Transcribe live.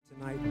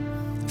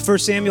1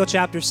 Samuel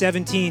chapter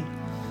 17,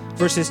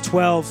 verses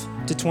 12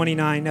 to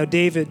 29. Now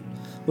David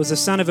was the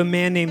son of a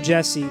man named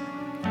Jesse,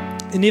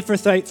 an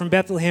Ephrathite from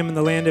Bethlehem in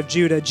the land of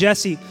Judah.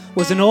 Jesse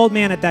was an old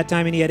man at that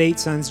time, and he had 8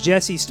 sons.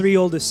 Jesse's 3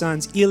 oldest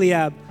sons,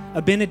 Eliab,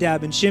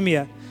 Abinadab, and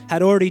Shimeah,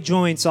 had already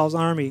joined Saul's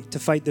army to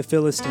fight the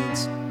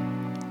Philistines.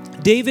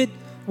 David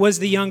was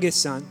the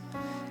youngest son.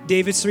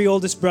 David's 3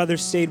 oldest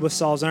brothers stayed with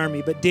Saul's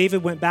army, but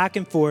David went back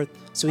and forth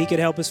so he could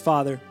help his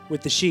father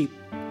with the sheep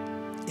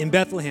in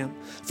Bethlehem.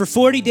 For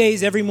 40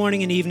 days, every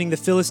morning and evening, the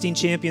Philistine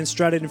champion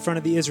strutted in front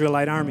of the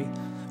Israelite army.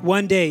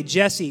 One day,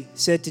 Jesse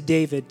said to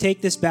David,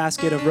 "Take this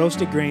basket of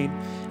roasted grain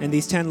and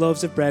these 10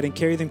 loaves of bread and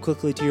carry them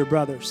quickly to your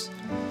brothers.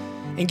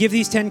 And give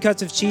these 10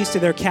 cuts of cheese to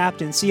their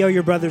captain. See how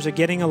your brothers are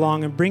getting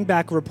along and bring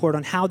back a report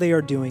on how they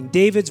are doing."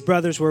 David's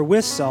brothers were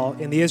with Saul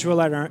in the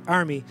Israelite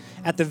army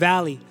at the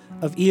valley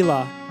of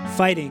Elah,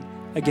 fighting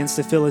against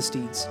the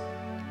Philistines.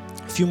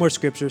 A few more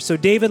scriptures. So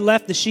David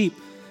left the sheep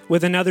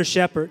with another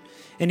shepherd,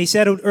 and he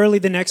set out early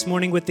the next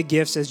morning with the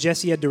gifts as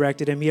Jesse had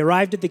directed him. He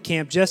arrived at the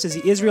camp just as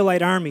the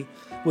Israelite army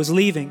was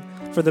leaving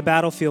for the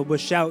battlefield with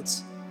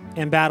shouts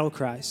and battle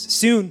cries.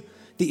 Soon,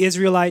 the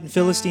Israelite and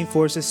Philistine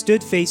forces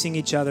stood facing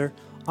each other,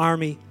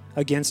 army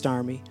against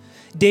army.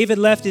 David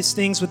left his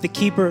things with the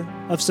keeper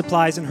of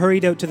supplies and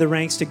hurried out to the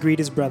ranks to greet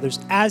his brothers.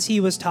 As he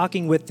was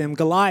talking with them,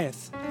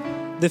 Goliath,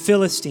 the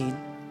Philistine,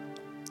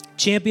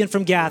 champion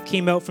from Gath,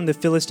 came out from the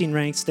Philistine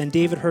ranks. Then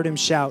David heard him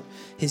shout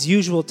his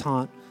usual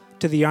taunt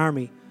to the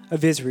army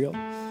of Israel.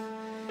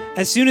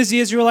 As soon as the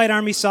Israelite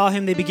army saw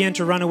him, they began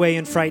to run away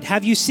in fright.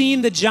 "Have you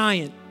seen the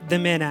giant?" the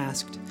men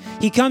asked.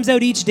 "He comes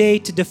out each day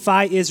to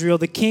defy Israel.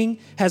 The king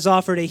has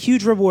offered a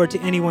huge reward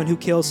to anyone who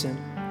kills him.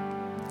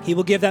 He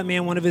will give that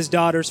man one of his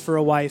daughters for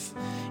a wife,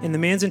 and the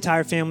man's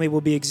entire family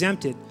will be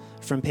exempted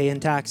from paying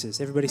taxes."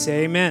 Everybody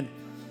say amen.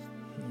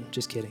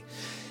 Just kidding.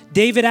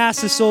 David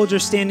asked the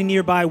soldiers standing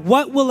nearby,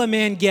 "What will a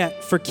man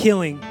get for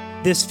killing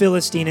this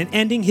Philistine and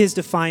ending his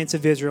defiance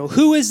of Israel?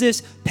 Who is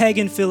this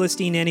pagan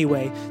Philistine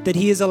anyway, that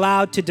he is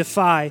allowed to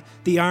defy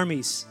the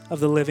armies of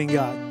the living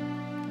God?"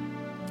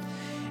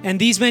 And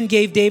these men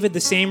gave David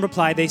the same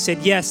reply. They said,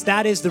 "Yes,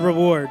 that is the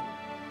reward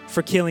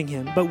for killing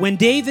him." But when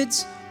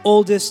David's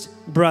oldest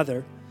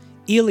brother,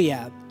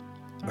 Eliab,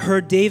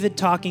 heard David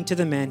talking to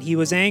the men, he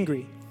was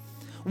angry.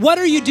 "What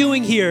are you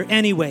doing here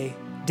anyway,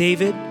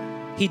 David?"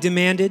 he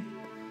demanded.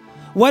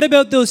 "What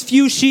about those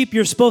few sheep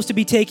you're supposed to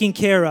be taking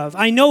care of?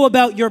 I know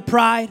about your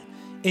pride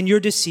and your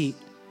deceit.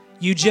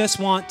 You just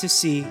want to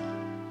see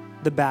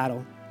the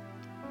battle."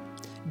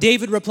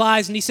 David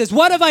replies and he says,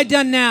 "What have I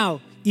done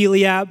now,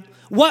 Eliab?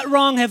 What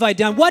wrong have I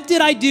done? What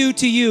did I do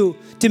to you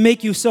to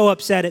make you so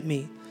upset at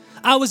me?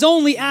 I was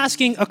only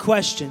asking a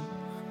question."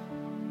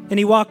 And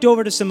he walked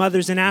over to some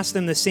others and asked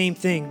them the same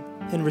thing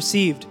and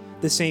received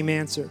the same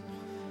answer.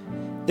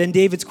 Then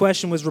David's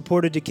question was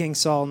reported to King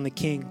Saul, and the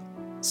king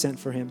sent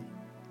for him.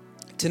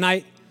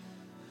 Tonight,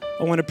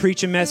 I want to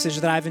preach a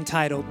message that I've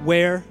entitled,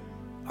 "Where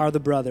Are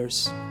the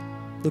Brothers?"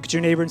 Look at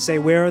your neighbor and say,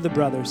 "Where are the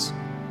brothers?"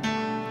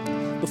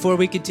 Before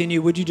we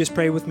continue, would you just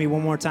pray with me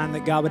one more time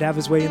that God would have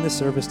his way in this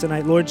service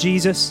tonight? Lord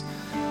Jesus,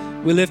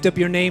 we lift up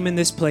your name in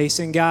this place,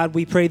 and God,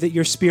 we pray that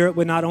your spirit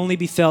would not only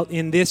be felt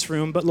in this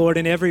room, but Lord,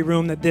 in every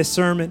room that this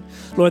sermon,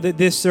 Lord, that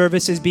this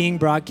service is being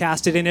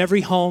broadcasted, in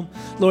every home,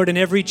 Lord, in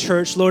every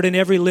church, Lord, in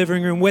every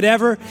living room,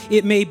 whatever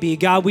it may be.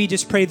 God, we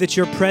just pray that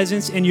your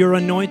presence and your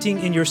anointing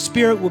and your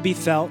spirit will be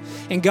felt.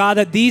 And God,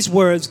 that these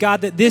words, God,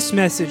 that this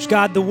message,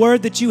 God, the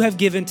word that you have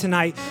given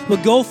tonight will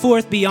go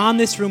forth beyond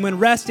this room and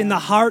rest in the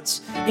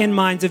hearts and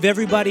minds of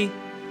everybody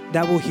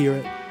that will hear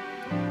it.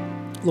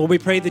 Lord, we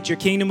pray that your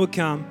kingdom will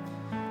come,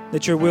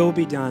 that your will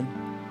be done.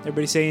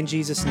 Everybody say in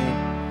Jesus' name,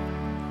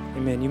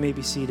 amen. You may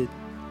be seated.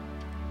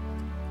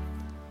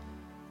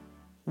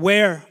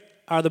 Where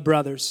are the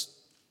brothers?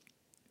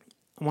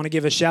 I want to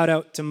give a shout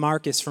out to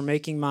Marcus for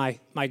making my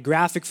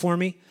graphic for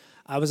me.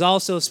 I was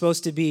also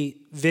supposed to be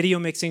video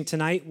mixing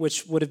tonight,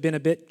 which would have been a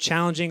bit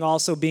challenging,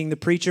 also being the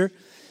preacher.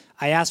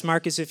 I asked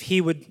Marcus if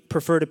he would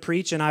prefer to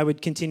preach and I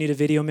would continue to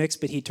video mix,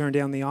 but he turned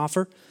down the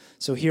offer.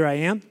 So here I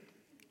am.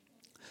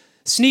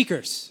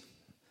 Sneakers.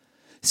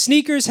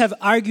 Sneakers have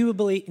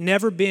arguably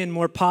never been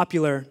more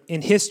popular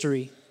in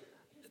history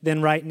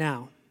than right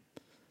now.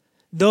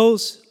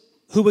 Those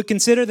who would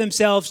consider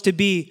themselves to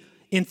be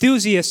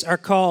enthusiasts are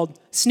called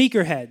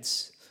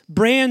sneakerheads.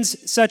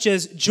 Brands such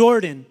as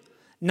Jordan,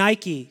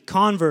 Nike,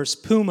 Converse,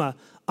 Puma,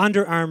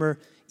 Under Armour,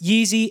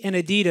 Yeezy, and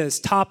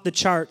Adidas top the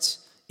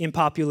charts in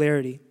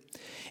popularity.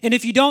 And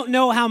if you don't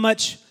know how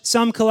much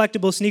some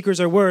collectible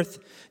sneakers are worth,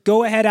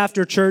 go ahead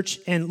after church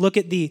and look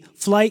at the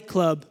Flight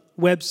Club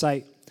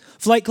website.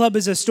 Flight Club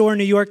is a store in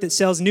New York that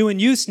sells new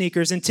and used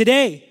sneakers. And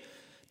today,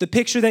 the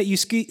picture that you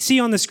see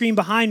on the screen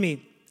behind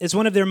me is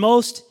one of their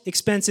most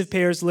expensive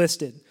pairs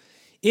listed.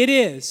 It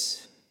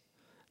is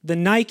the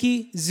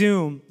Nike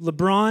Zoom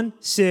LeBron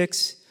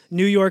 6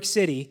 New York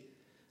City,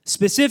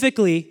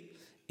 specifically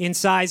in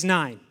size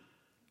 9,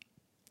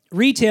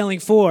 retailing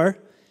for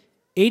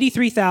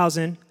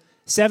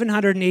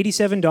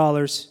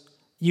 $83,787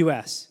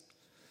 US,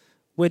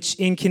 which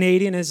in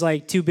Canadian is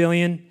like $2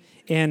 billion.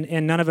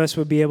 and none of us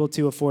would be able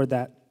to afford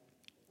that.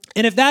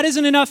 And if that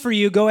isn't enough for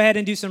you, go ahead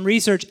and do some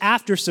research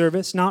after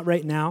service, not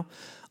right now,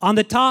 on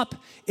the top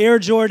Air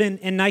Jordan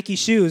and Nike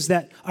shoes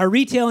that are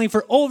retailing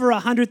for over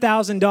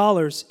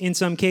 $100,000 in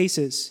some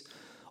cases.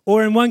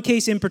 Or in one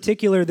case in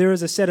particular, there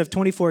is a set of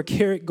 24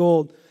 karat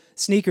gold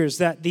sneakers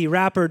that the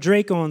rapper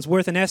Drake owns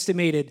worth an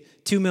estimated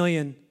 $2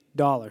 million.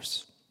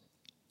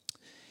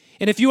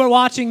 And if you are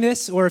watching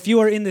this, or if you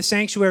are in the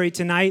sanctuary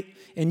tonight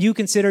and you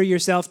consider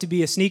yourself to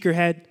be a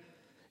sneakerhead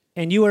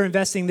and you are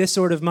investing this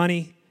sort of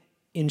money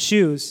in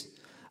shoes,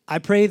 I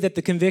pray that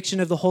the conviction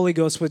of the Holy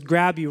Ghost would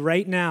grab you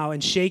right now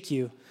and shake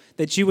you,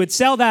 that you would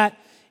sell that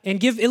and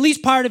give at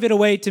least part of it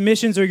away to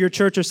missions or your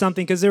church or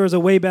something, because there is a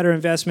way better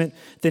investment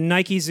than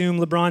Nike, Zoom,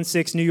 LeBron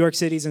 6, New York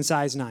Cities, and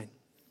size 9.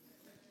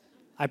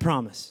 I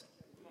promise.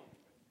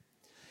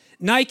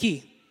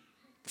 Nike,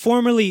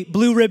 formerly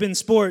Blue Ribbon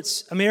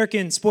Sports,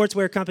 American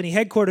sportswear company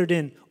headquartered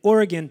in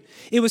Oregon.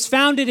 It was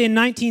founded in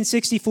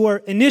 1964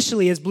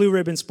 initially as Blue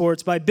Ribbon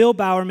Sports by Bill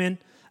Bowerman,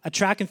 a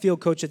track and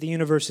field coach at the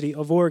University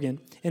of Oregon,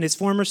 and his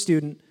former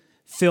student,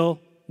 Phil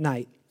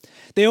Knight.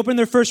 They opened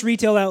their first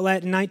retail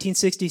outlet in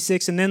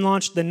 1966 and then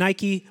launched the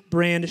Nike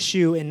brand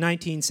shoe in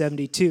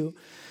 1972.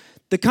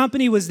 The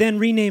company was then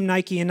renamed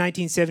Nike in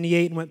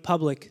 1978 and went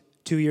public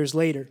 2 years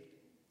later.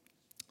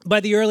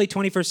 By the early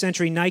 21st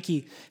century,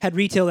 Nike had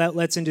retail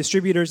outlets and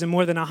distributors in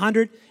more than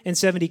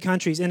 170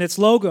 countries, and its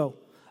logo,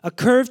 a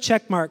curved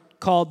checkmark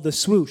called the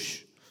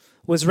swoosh,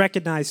 was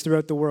recognized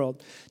throughout the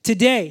world.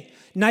 Today,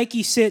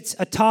 Nike sits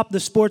atop the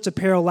sports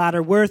apparel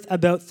ladder worth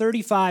about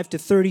 $35 to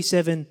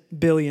 $37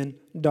 billion.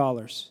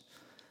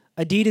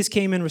 Adidas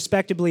came in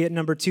respectably at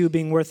number 2,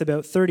 being worth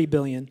about $30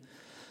 billion.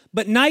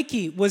 But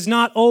Nike was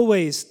not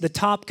always the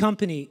top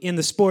company in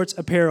the sports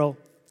apparel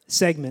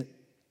segment.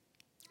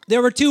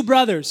 There were two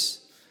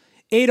brothers,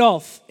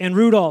 Adolf and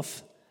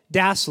Rudolf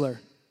Dassler.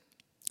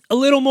 A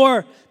little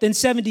more than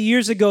 70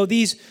 years ago,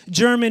 these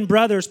German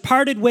brothers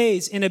parted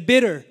ways in a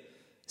bitter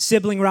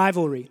sibling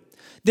rivalry.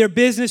 Their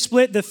business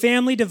split, the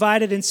family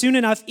divided, and soon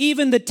enough,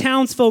 even the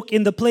townsfolk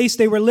in the place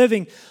they were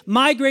living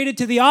migrated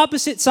to the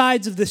opposite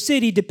sides of the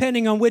city,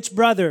 depending on which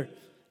brother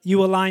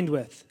you aligned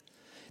with.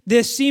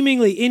 This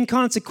seemingly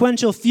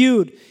inconsequential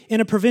feud in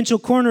a provincial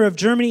corner of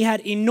Germany had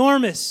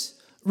enormous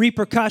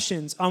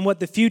repercussions on what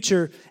the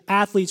future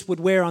athletes would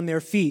wear on their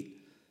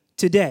feet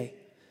today.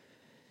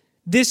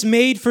 This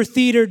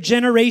made-for-theater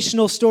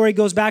generational story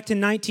goes back to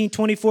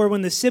 1924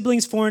 when the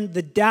siblings formed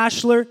the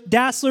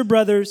Dassler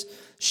Brothers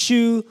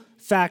Shoe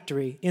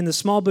Factory in the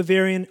small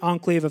Bavarian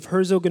enclave of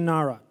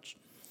Herzogenaurach.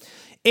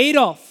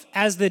 Adolf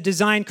as the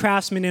design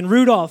craftsman and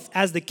Rudolf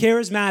as the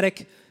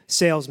charismatic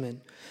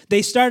salesman.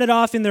 They started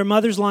off in their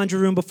mother's laundry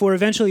room before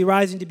eventually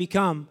rising to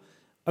become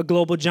a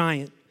global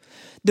giant.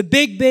 The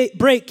big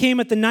break came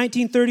at the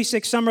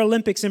 1936 Summer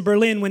Olympics in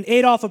Berlin when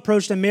Adolf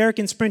approached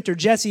American sprinter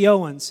Jesse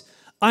Owens,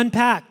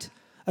 unpacked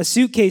a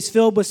suitcase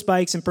filled with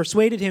spikes, and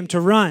persuaded him to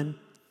run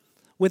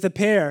with a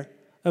pair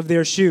of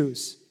their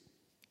shoes.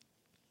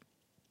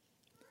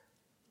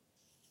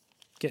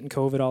 Getting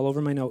COVID all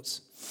over my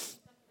notes.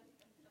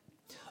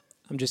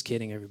 I'm just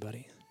kidding,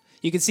 everybody.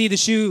 You can see the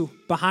shoe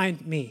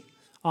behind me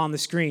on the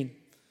screen.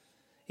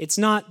 It's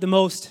not the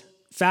most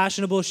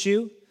fashionable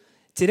shoe.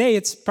 Today,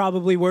 it's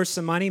probably worth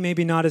some money,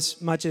 maybe not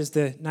as much as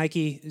the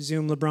Nike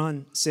Zoom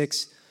LeBron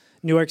 6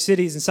 New York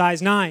Cities in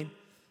size 9.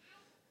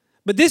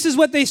 But this is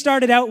what they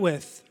started out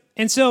with.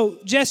 And so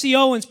Jesse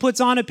Owens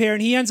puts on a pair,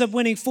 and he ends up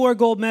winning 4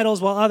 gold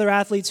medals, while other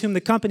athletes whom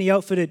the company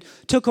outfitted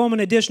took home an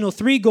additional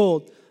 3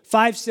 gold,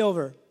 5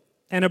 silver,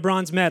 and a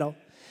bronze medal.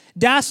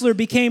 Dassler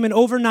became an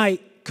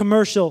overnight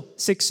commercial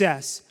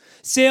success.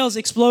 Sales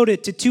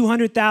exploded to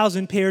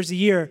 200,000 pairs a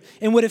year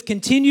and would have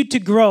continued to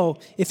grow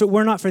if it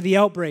were not for the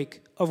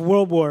outbreak of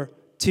World War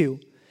II.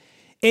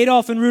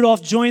 Adolf and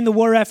Rudolf joined the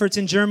war efforts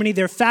in Germany.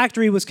 Their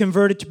factory was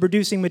converted to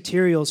producing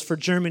materials for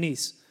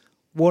Germany's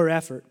war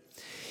effort.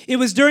 It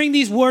was during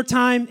these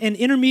wartime and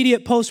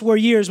intermediate post-war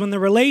years when the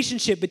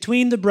relationship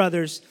between the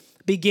brothers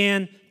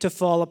began to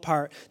fall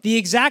apart. The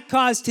exact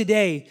cause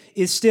today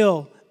is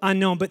still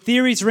unknown, but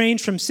theories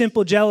range from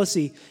simple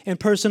jealousy and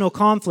personal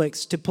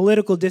conflicts to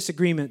political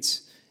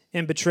disagreements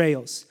and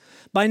betrayals.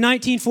 By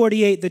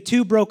 1948, the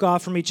two broke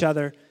off from each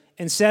other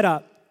and set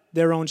up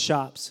their own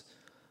shops.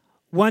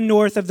 One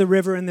north of the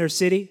river in their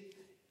city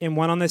and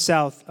one on the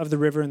south of the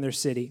river in their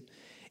city.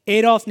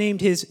 Adolf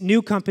named his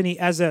new company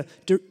as a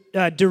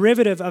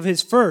derivative of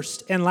his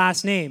first and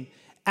last name,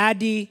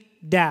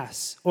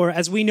 Adidas, or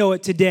as we know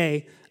it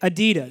today,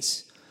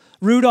 Adidas.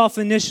 Rudolf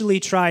initially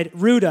tried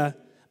Ruda,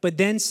 but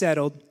then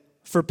settled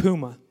for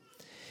Puma.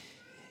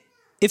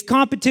 If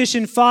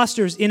competition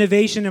fosters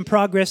innovation and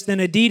progress, then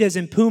Adidas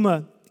and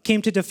Puma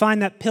came to define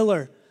that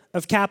pillar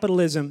of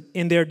capitalism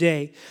in their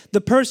day.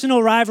 The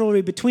personal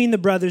rivalry between the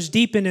brothers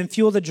deepened and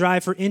fueled the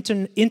drive for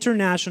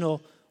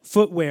international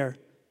footwear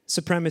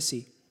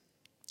supremacy.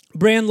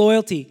 Brand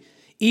loyalty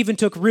even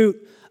took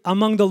root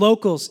among the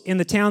locals in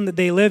the town that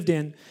they lived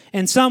in,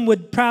 and some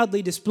would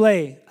proudly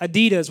display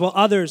Adidas while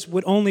others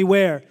would only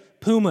wear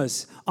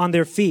Pumas on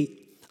their feet.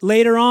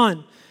 Later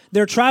on,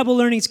 their tribal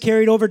earnings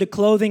carried over to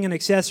clothing and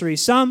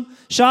accessories. Some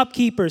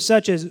shopkeepers,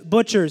 such as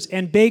butchers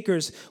and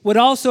bakers, would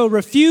also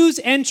refuse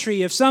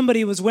entry if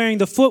somebody was wearing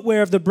the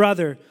footwear of the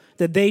brother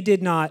that they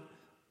did not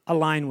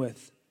align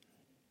with.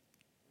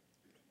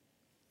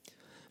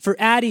 For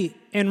Addie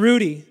and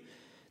Rudy,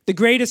 the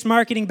greatest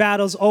marketing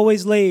battles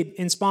always laid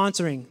in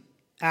sponsoring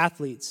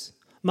athletes.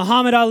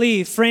 Muhammad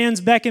Ali, Franz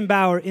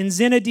Beckenbauer, and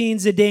Zinedine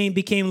Zidane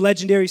became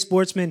legendary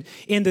sportsmen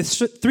in the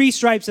three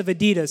stripes of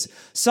Adidas.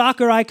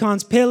 Soccer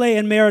icons Pele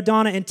and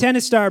Maradona and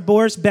tennis star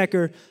Boris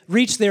Becker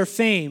reached their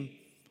fame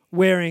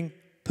wearing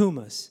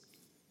Pumas.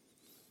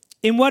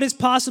 In what is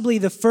possibly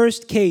the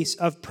first case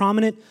of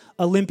prominent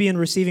Olympian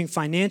receiving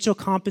financial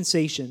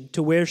compensation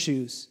to wear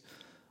shoes,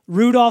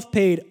 Rudolph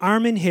paid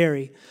Armin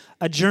Harry,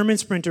 a German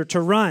sprinter,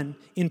 to run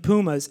in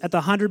Pumas at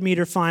the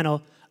 100-meter final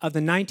of the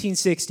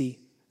 1960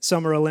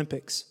 Summer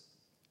Olympics.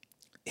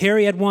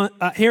 Harry had worn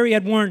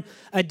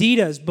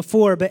Adidas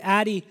before, but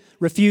Addie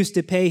refused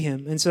to pay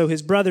him, and so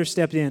his brother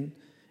stepped in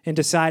and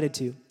decided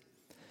to.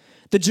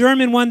 The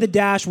German won the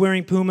dash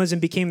wearing Pumas and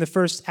became the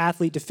first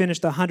athlete to finish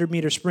the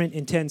 100-meter sprint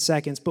in 10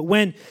 seconds. But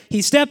when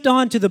he stepped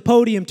onto the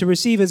podium to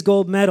receive his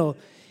gold medal,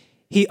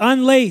 he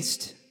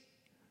unlaced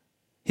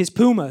his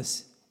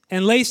Pumas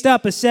and laced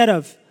up a set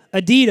of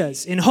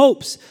Adidas in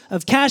hopes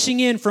of cashing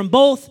in from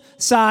both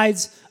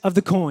sides of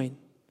the coin.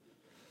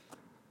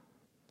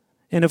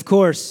 And of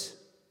course,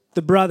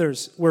 the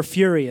brothers were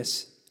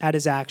furious at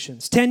his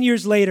actions. 10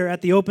 years later,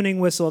 at the opening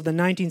whistle of the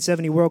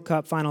 1970 World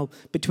Cup final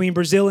between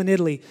Brazil and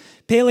Italy,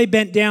 Pele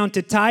bent down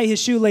to tie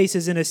his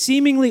shoelaces in a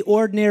seemingly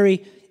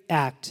ordinary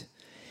act.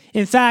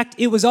 In fact,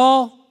 it was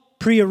all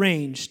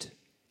prearranged.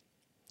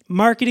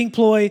 Marketing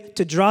ploy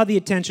to draw the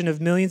attention of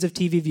millions of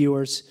TV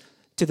viewers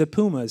to the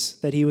Pumas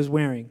that he was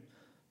wearing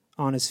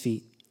on his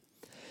feet.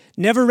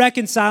 Never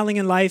reconciling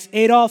in life,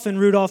 Adolf and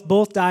Rudolph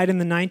both died in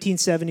the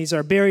 1970s,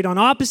 are buried on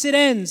opposite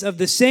ends of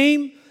the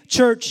same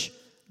church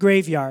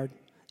graveyard,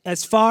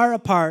 as far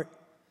apart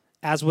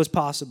as was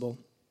possible.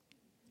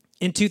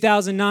 In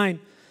 2009,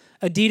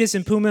 Adidas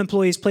and Puma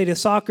employees played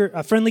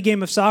a friendly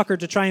game of soccer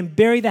to try and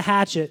bury the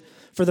hatchet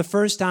for the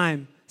first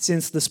time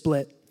since the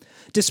split.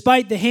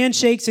 Despite the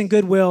handshakes and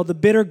goodwill, the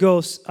bitter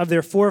ghosts of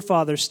their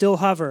forefathers still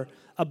hover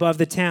above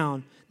the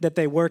town that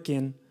they work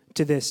in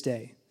to this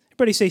day.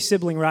 Everybody say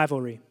sibling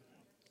rivalry.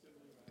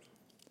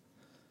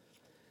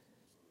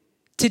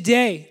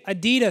 Today,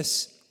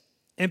 Adidas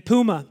and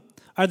Puma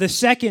are the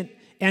second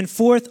and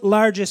fourth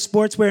largest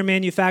sportswear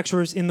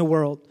manufacturers in the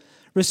world,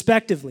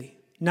 respectively.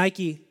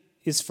 Nike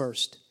is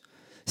first.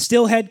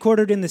 Still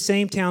headquartered in the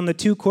same town, the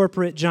two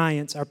corporate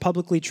giants are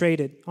publicly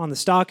traded on the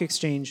stock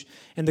exchange,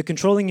 and the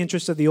controlling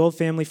interests of the old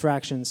family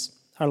fractions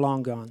are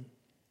long gone.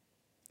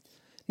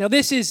 Now,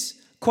 this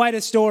is quite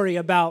a story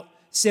about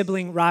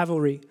sibling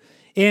rivalry.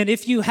 And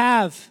if you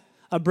have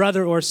a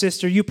brother or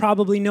sister, you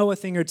probably know a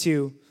thing or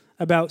two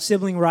about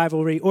sibling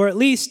rivalry, or at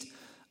least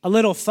a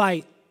little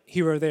fight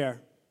here or there.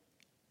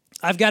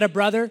 I've got a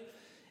brother,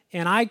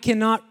 and I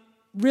cannot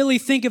really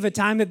think of a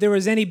time that there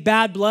was any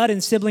bad blood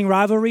in sibling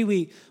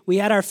rivalry. We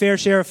had our fair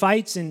share of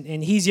fights,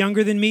 and he's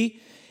younger than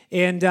me,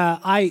 and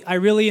I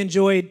really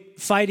enjoyed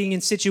fighting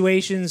in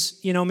situations,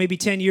 maybe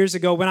 10 years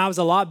ago when I was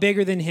a lot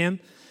bigger than him.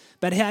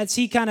 But as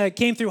he kind of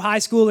came through high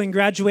school and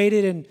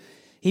graduated, and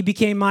he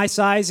became my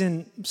size,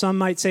 and some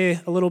might say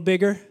a little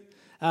bigger,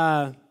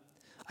 I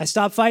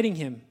stopped fighting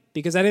him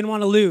because I didn't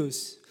want to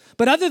lose.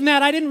 But other than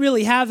that, I didn't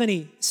really have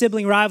any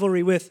sibling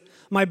rivalry with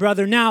my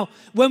brother. Now,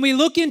 when we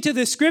look into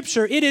the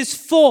scripture, it is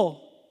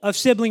full of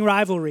sibling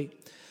rivalry.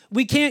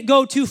 We can't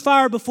go too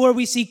far before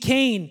we see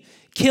Cain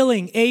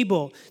killing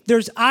Abel.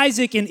 There's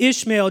Isaac and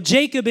Ishmael,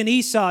 Jacob and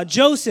Esau,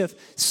 Joseph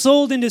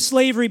sold into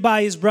slavery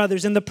by his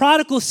brothers, and the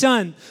prodigal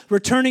son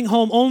returning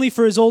home only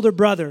for his older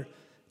brother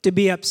to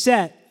be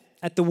upset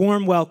at the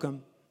warm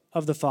welcome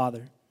of the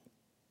father.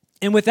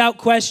 And without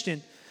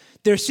question,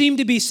 there seemed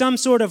to be some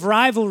sort of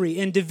rivalry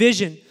and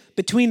division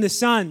between the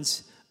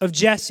sons of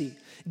Jesse.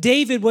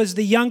 David was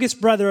the youngest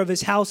brother of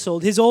his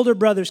household. His older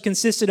brothers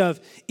consisted of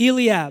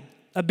Eliab,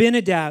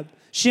 Abinadab,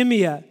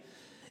 Shimeah,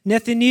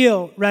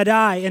 Nethaneel,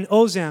 Radai, and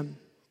Ozem.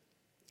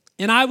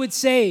 And I would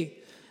say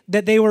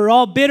that they were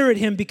all bitter at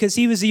him because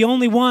he was the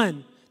only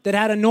one that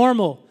had a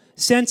normal,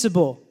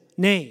 sensible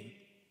name.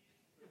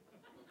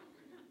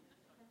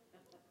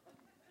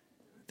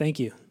 Thank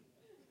you.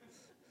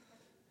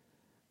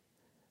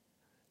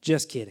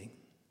 Just kidding.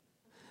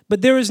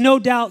 But there is no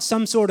doubt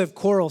some sort of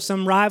quarrel,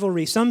 some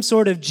rivalry, some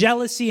sort of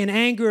jealousy and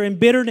anger and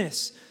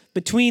bitterness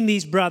between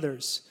these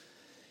brothers.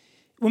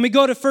 When we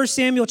go to 1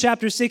 Samuel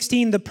chapter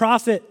 16, the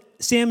prophet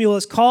Samuel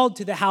is called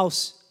to the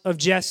house of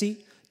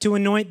Jesse to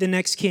anoint the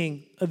next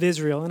king of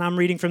Israel. And I'm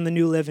reading from the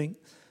New Living,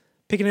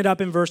 picking it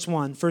up in verse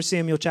 1, 1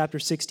 Samuel chapter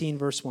 16,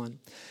 verse 1.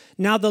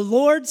 Now the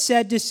Lord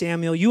said to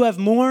Samuel, "You have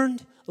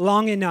mourned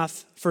long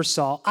enough for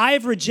Saul. I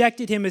have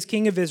rejected him as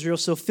king of Israel,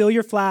 so fill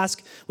your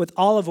flask with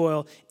olive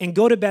oil and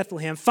go to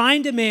Bethlehem.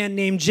 Find a man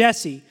named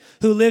Jesse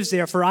who lives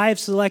there, for I have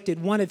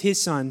selected one of his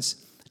sons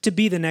to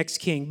be the next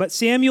king." But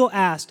Samuel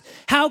asked,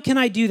 "How can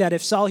I do that?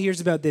 If Saul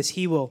hears about this,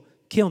 he will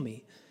kill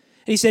me."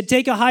 And he said,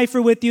 take a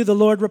heifer with you, the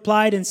Lord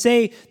replied, and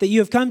say that you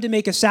have come to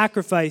make a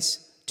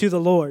sacrifice to the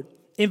Lord.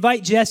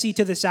 Invite Jesse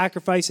to the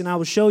sacrifice, and I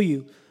will show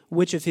you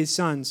which of his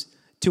sons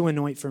to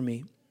anoint for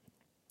me.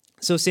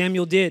 So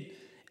Samuel did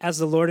as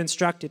the Lord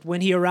instructed.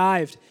 When he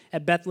arrived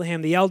at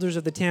Bethlehem, the elders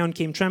of the town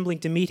came trembling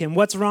to meet him.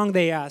 What's wrong,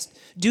 they asked.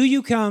 Do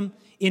you come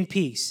in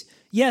peace?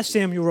 Yes,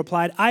 Samuel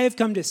replied, I have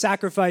come to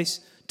sacrifice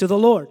to the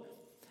Lord.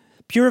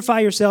 Purify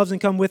yourselves and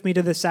come with me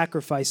to the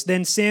sacrifice.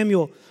 Then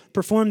Samuel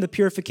performed the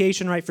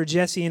purification rite for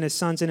Jesse and his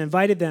sons and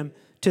invited them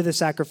to the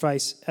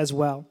sacrifice as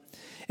well.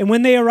 And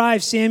when they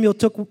arrived, Samuel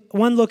took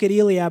one look at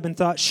Eliab and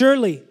thought,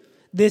 surely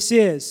this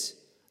is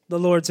the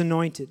Lord's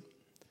anointed.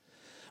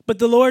 But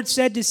the Lord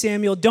said to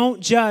Samuel,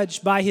 don't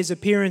judge by his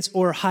appearance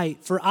or height,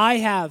 for I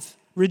have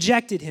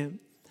rejected him.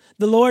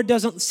 The Lord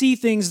doesn't see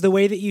things the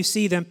way that you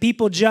see them.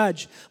 People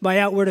judge by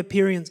outward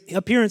appearance,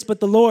 but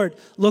the Lord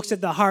looks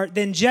at the heart.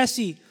 Then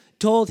Jesse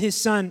told his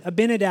son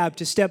Abinadab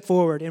to step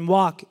forward and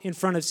walk in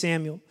front of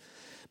Samuel.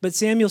 But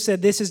Samuel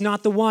said, this is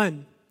not the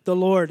one the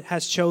Lord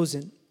has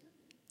chosen.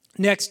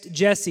 Next,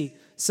 Jesse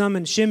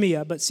summoned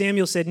Shimea, but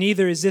Samuel said,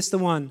 neither is this the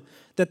one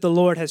that the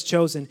Lord has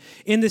chosen.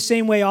 In the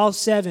same way, all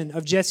 7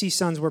 of Jesse's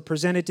sons were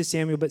presented to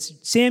Samuel, but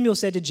Samuel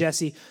said to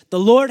Jesse, the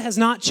Lord has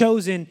not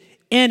chosen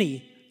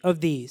any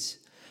of these.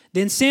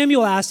 Then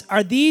Samuel asked,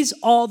 are these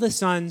all the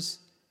sons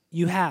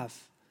you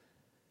have?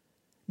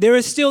 There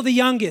is still the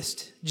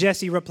youngest,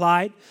 Jesse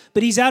replied,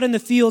 but he's out in the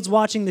fields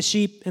watching the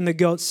sheep and the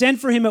goats.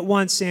 Send for him at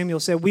once, Samuel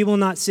said. We will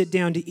not sit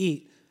down to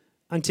eat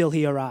until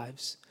he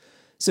arrives.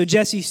 So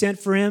Jesse sent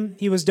for him.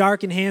 He was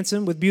dark and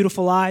handsome with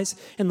beautiful eyes.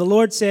 And the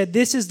Lord said,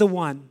 this is the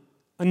one.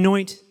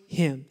 Anoint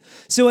him.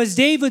 So as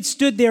David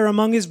stood there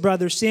among his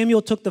brothers,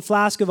 Samuel took the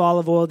flask of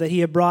olive oil that he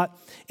had brought,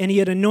 and he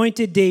had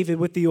anointed David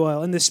with the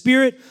oil. And the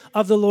Spirit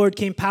of the Lord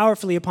came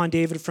powerfully upon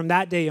David from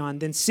that day on.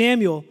 Then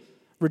Samuel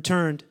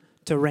returned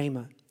to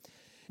Ramah.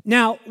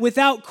 Now,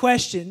 without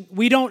question,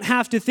 we don't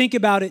have to think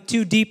about it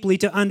too deeply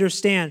to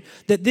understand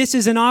that this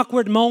is an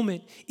awkward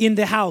moment in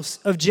the house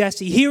of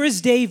Jesse. Here is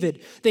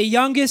David, the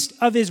youngest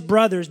of his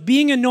brothers,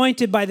 being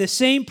anointed by the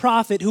same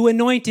prophet who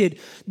anointed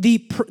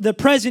the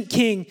present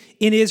king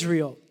in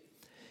Israel.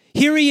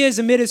 Here he is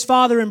amid his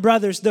father and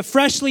brothers, the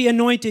freshly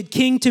anointed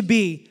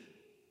king-to-be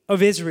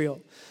of Israel.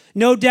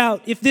 No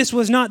doubt, if this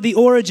was not the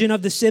origin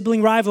of the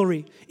sibling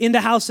rivalry in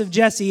the house of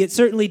Jesse, it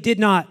certainly did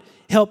not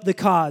help the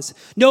cause.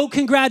 No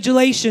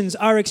congratulations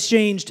are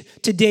exchanged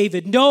to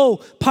David. No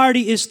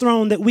party is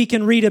thrown that we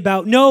can read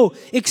about. No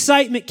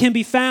excitement can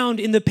be found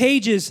in the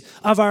pages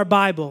of our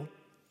Bible.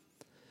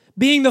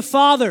 Being the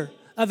father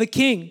of a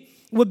king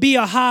would be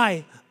a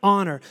high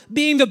honor.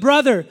 Being the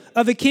brother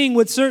of a king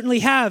would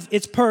certainly have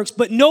its perks,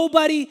 but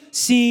nobody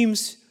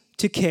seems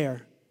to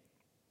care.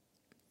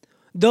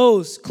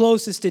 Those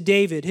closest to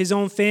David, his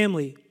own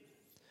family,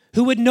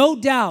 who would no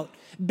doubt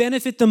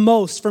benefit the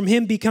most from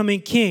him becoming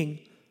king,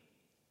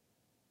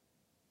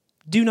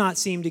 do not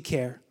seem to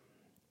care.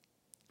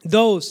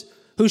 Those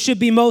who should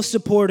be most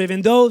supportive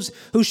and those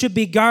who should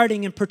be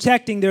guarding and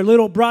protecting their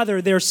little brother,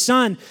 their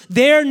son,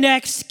 their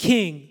next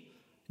king,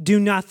 do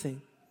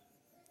nothing.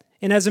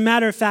 And as a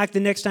matter of fact, the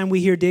next time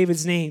we hear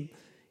David's name,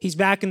 he's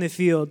back in the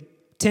field,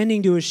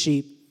 tending to his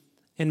sheep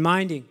and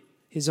minding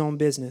his own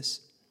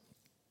business.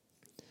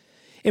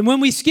 And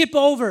when we skip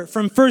over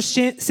from 1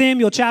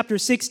 Samuel chapter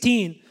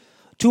 16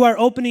 to our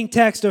opening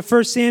text of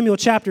 1 Samuel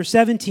chapter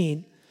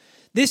 17,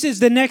 this is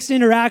the next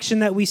interaction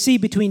that we see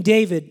between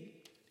David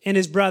and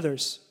his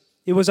brothers.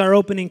 It was our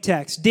opening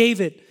text.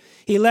 David,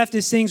 he left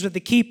his things with the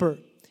keeper.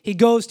 He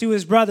goes to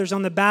his brothers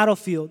on the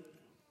battlefield.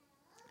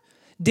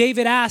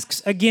 David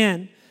asks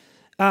again,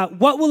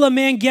 what will a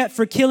man get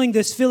for killing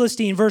this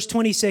Philistine? Verse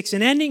 26,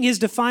 and ending his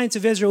defiance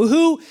of Israel.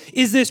 Who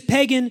is this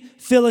pagan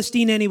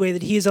Philistine anyway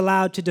that he is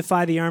allowed to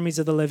defy the armies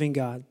of the living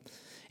God?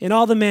 And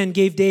all the men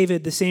gave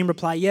David the same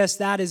reply. Yes,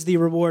 that is the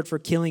reward for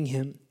killing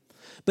him.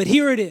 But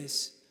here it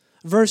is.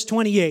 Verse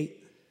 28,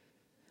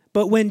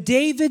 but when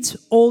David's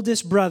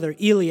oldest brother,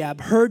 Eliab,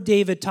 heard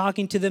David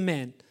talking to the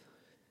men,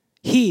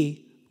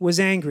 he was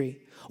angry.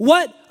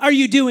 What are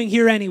you doing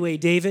here anyway,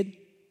 David?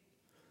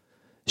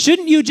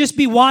 Shouldn't you just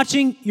be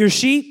watching your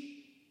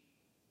sheep?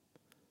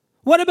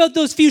 What about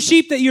those few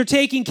sheep that you're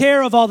taking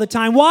care of all the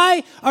time?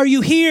 Why are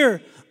you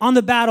here on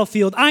the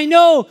battlefield? I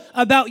know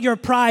about your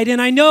pride and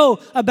I know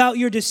about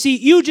your deceit.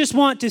 You just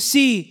want to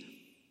see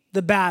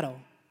the battle.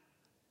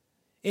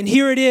 And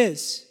here it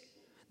is.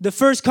 The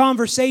first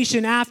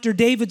conversation after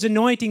David's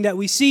anointing that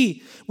we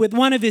see with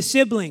one of his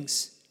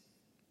siblings.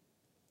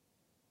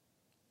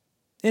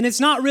 And it's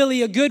not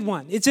really a good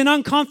one. It's an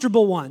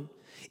uncomfortable one.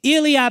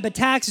 Eliab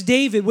attacks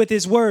David with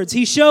his words.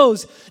 He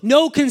shows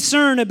no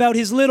concern about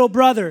his little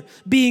brother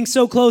being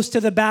so close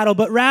to the battle,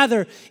 but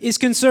rather is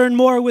concerned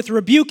more with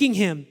rebuking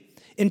him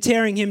and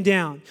tearing him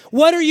down.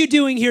 What are you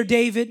doing here,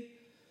 David?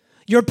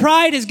 Your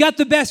pride has got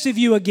the best of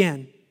you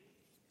again.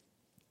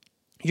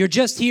 You're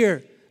just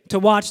here to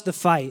watch the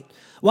fight.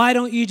 Why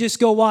don't you just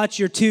go watch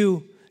your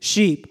 2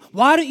 sheep?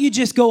 Why don't you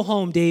just go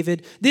home,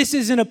 David? This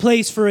isn't a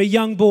place for a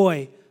young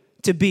boy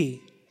to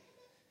be.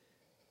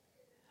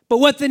 But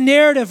what the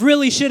narrative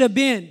really should have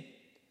been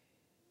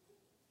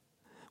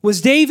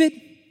was David,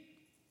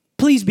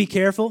 please be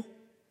careful.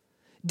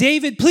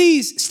 David,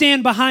 please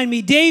stand behind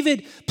me.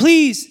 David,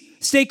 please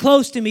stay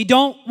close to me.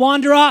 Don't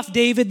wander off,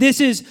 David. This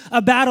is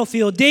a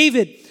battlefield.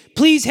 David,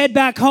 please head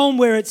back home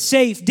where it's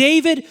safe.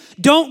 David,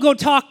 don't go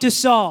talk to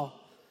Saul.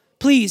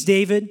 Please,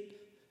 David.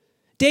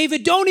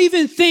 David, don't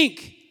even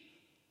think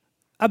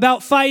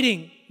about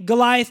fighting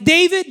Goliath.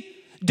 David,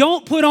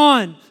 don't put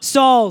on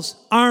Saul's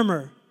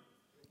armor.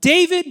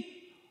 David,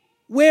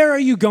 where are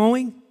you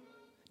going?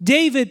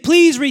 David,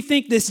 please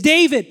rethink this.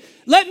 David,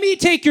 let me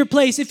take your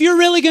place. If you're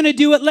really going to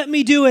do it, let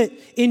me do it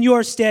in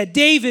your stead.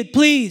 David,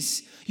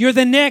 please, you're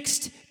the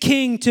next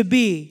king to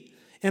be,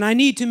 and I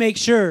need to make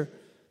sure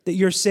that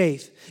you're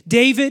safe.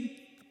 David,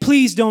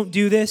 please don't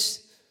do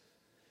this.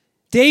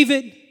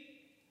 David,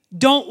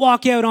 don't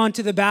walk out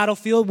onto the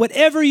battlefield.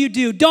 Whatever you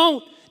do,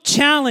 don't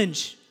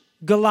challenge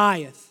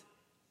Goliath.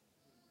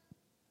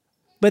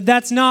 But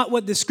that's not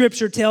what the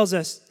scripture tells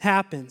us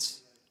happens.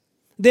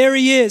 There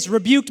he is,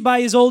 rebuked by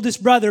his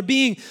oldest brother,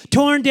 being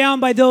torn down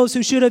by those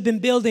who should have been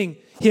building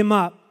him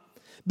up,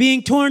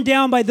 being torn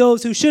down by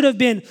those who should have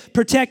been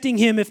protecting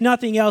him, if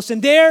nothing else.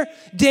 And there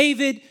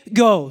David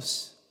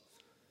goes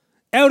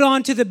out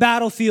onto the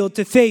battlefield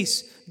to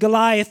face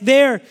Goliath.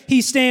 There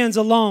he stands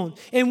alone.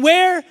 And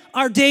where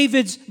are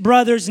David's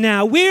brothers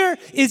now? Where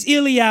is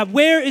Eliab?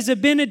 Where is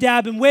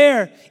Abinadab? And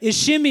where is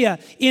Shimei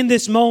in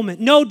this moment?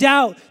 No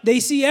doubt they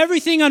see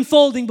everything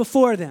unfolding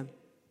before them.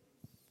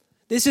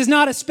 This is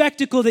not a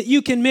spectacle that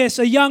you can miss.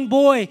 A young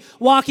boy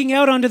walking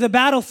out onto the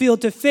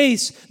battlefield to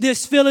face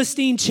this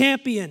Philistine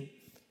champion.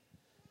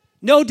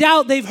 No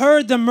doubt they've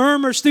heard the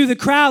murmurs through the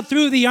crowd,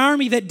 through the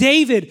army, that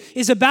David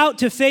is about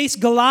to face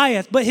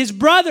Goliath, but his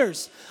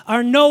brothers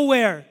are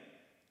nowhere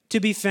to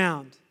be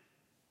found.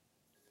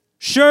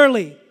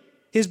 Surely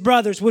his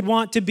brothers would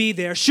want to be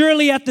there.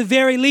 Surely at the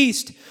very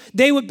least,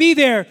 they would be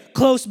there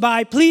close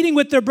by, pleading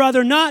with their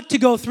brother not to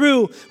go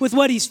through with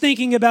what he's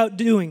thinking about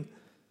doing.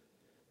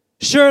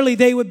 Surely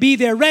they would be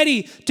there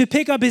ready to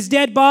pick up his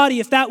dead body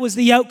if that was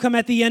the outcome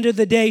at the end of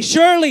the day.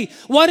 Surely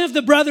one of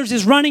the brothers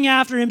is running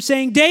after him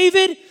saying,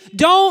 David,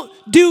 don't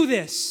do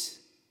this.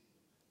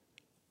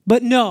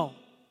 But no,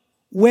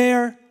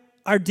 where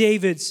are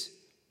David's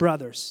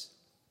brothers?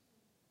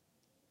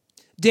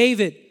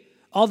 David,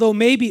 although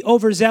maybe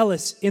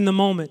overzealous in the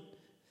moment,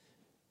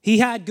 he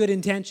had good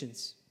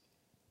intentions.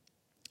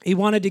 He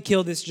wanted to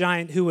kill this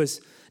giant who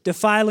was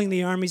defiling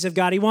the armies of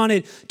God. He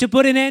wanted to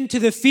put an end to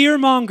the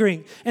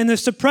fear-mongering and the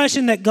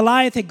suppression that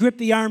Goliath had gripped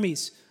the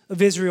armies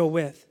of Israel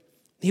with.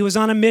 He was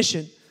on a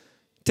mission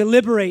to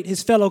liberate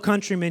his fellow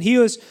countrymen. He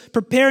was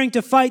preparing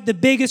to fight the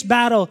biggest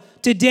battle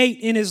to date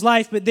in his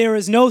life, but there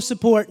is no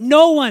support.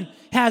 No one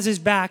has his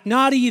back,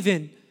 not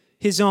even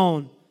his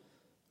own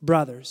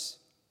brothers.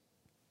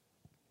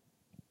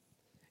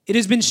 It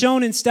has been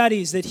shown in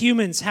studies that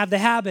humans have the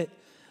habit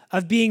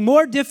of being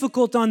more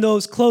difficult on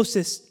those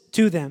closest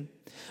to them.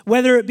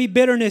 Whether it be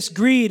bitterness,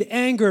 greed,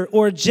 anger,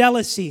 or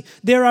jealousy,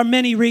 there are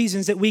many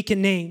reasons that we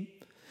can name.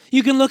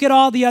 You can look at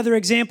all the other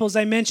examples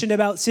I mentioned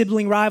about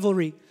sibling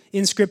rivalry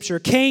in Scripture.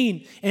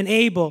 Cain and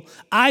Abel,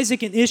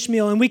 Isaac and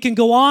Ishmael, and we can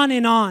go on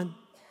and on.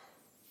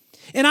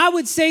 And I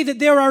would say that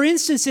there are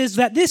instances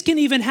that this can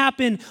even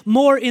happen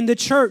more in the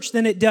church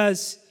than it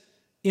does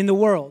in the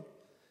world.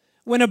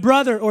 When a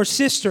brother or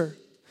sister,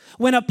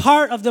 when a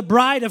part of the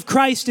bride of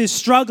Christ is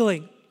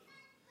struggling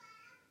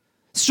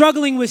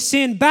with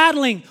sin,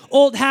 battling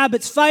old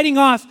habits, fighting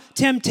off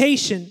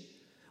temptation,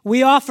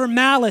 we offer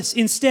malice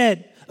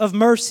instead of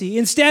mercy.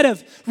 Instead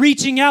of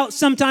reaching out,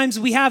 sometimes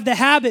we have the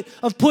habit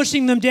of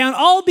pushing them down,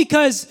 all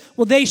because,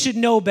 well, they should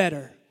know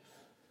better.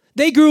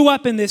 They grew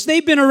up in this.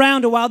 They've been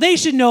around a while. They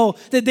should know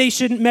that they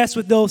shouldn't mess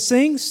with those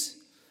things.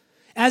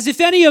 As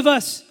if any of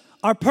us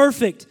are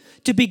perfect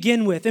to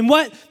begin with. And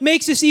what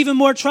makes this even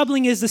more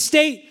troubling is the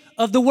state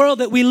of the world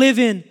that we live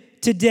in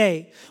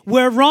today,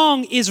 where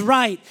wrong is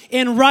right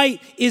and right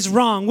is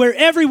wrong, where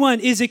everyone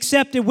is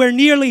accepted, where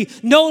nearly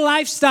no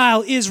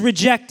lifestyle is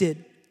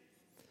rejected,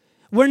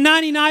 where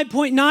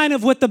 99.9%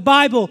 of what the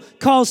Bible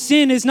calls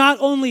sin is not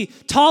only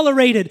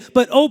tolerated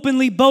but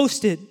openly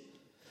boasted,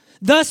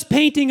 thus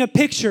painting a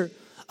picture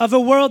of a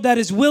world that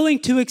is willing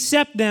to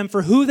accept them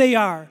for who they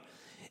are,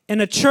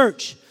 and a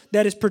church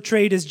that is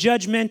portrayed as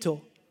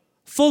judgmental,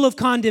 full of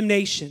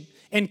condemnation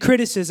and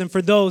criticism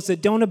for those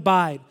that don't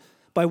abide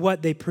by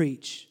what they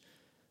preach.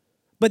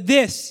 But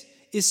this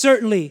is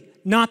certainly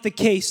not the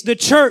case. The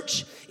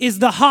church is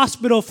the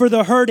hospital for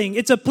the hurting.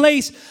 It's a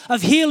place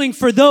of healing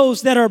for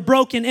those that are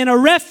broken and a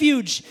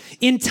refuge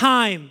in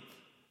time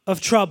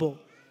of trouble.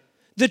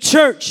 The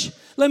church,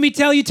 let me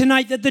tell you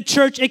tonight that the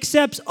church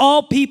accepts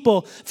all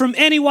people from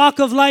any walk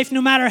of life,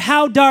 no matter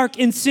how dark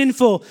and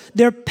sinful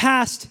their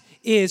past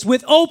is.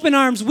 With open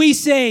arms, we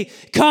say,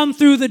 come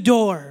through the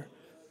door.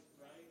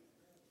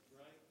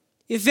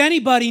 If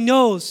anybody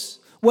knows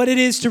what it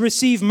is to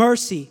receive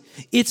mercy,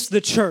 it's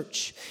the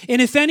church.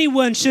 And if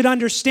anyone should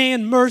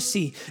understand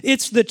mercy,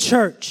 it's the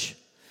church.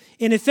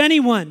 And if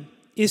anyone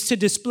is to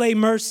display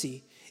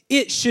mercy,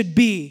 it should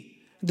be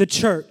the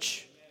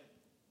church.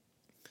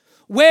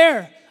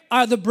 Where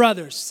are the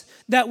brothers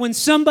that when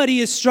somebody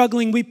is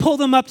struggling, we pull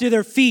them up to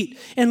their feet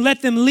and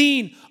let them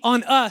lean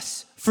on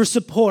us for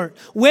support?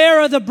 Where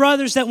are the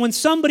brothers that when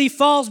somebody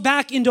falls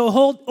back into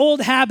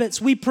old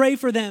habits, we pray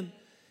for them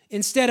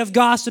instead of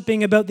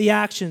gossiping about the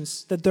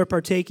actions that they're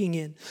partaking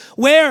in?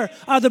 Where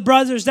are the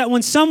brothers that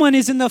when someone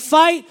is in the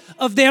fight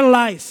of their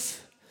life,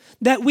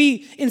 that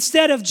we,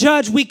 instead of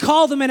judge, we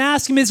call them and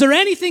ask them, is there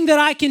anything that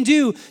I can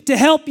do to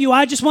help you?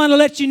 I just want to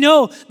let you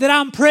know that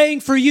I'm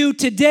praying for you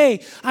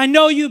today. I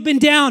know you've been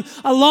down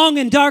a long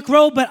and dark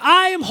road, but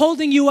I am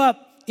holding you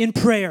up in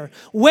prayer.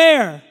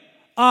 Where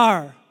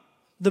are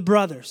the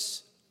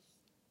brothers?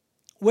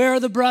 Where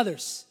are the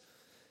brothers?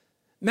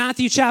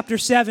 Matthew chapter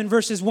 7,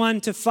 verses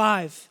 1 to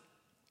 5.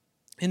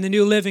 In the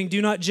New Living,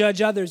 do not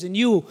judge others, and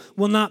you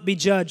will not be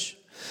judged.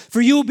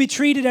 For you will be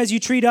treated as you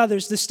treat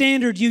others. The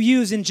standard you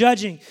use in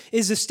judging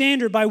is the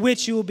standard by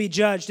which you will be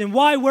judged. And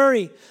why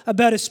worry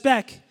about a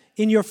speck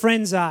in your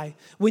friend's eye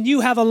when you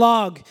have a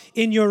log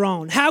in your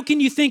own? How can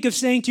you think of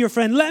saying to your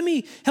friend, let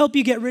me help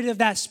you get rid of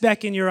that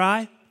speck in your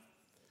eye,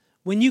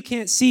 when you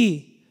can't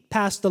see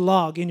past the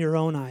log in your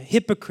own eye?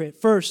 Hypocrite,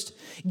 first,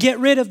 get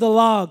rid of the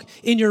log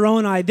in your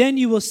own eye. Then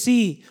you will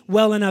see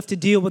well enough to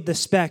deal with the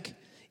speck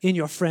in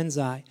your friend's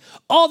eye.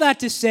 All that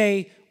to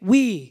say,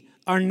 we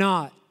are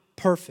not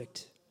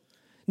perfect.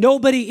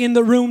 Nobody in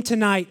the room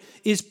tonight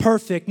is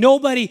perfect.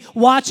 Nobody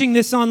watching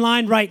this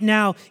online right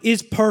now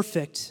is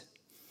perfect.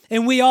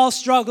 And we all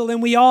struggle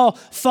and we all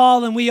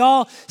fall and we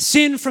all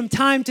sin from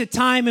time to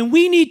time. And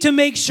we need to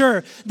make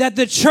sure that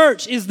the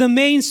church is the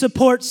main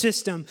support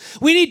system.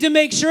 We need to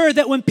make sure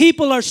that when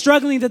people are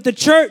struggling, that the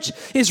church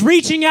is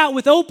reaching out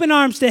with open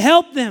arms to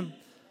help them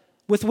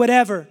with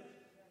whatever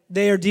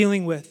they are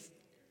dealing with.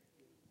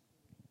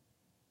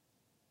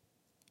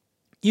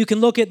 You can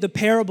look at the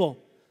parable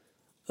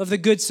of the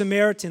Good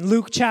Samaritan,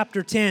 Luke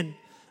chapter 10,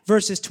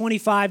 verses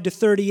 25 to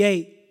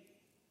 38.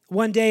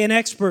 One day, an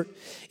expert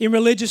in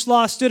religious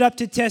law stood up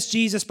to test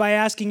Jesus by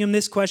asking him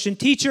this question,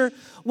 Teacher,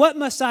 what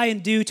must I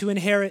do to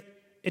inherit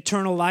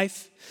eternal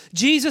life?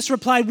 Jesus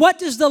replied, what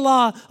does the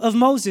law of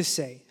Moses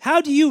say?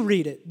 How do you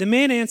read it? The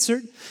man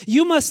answered,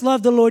 you must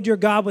love the Lord your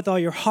God with all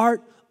your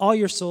heart, all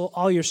your soul,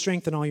 all your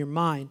strength, and all your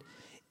mind,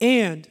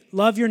 and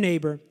love your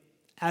neighbor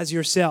as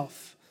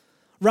yourself.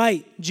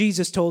 Right,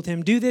 Jesus told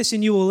him, do this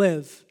and you will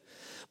live.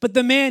 But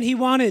the man, he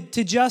wanted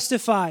to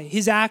justify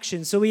his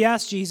actions. So he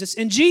asked Jesus,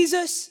 and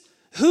Jesus,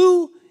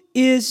 who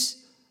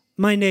is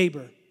my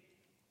neighbor?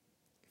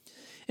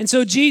 And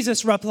so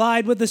Jesus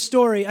replied with a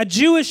story. A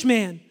Jewish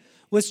man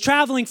was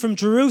traveling from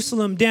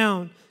Jerusalem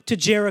down to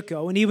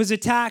Jericho, and he was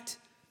attacked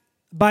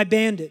by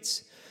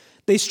bandits.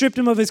 They stripped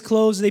him of his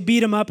clothes, they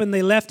beat him up, and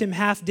they left him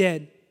half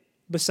dead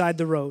beside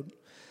the road.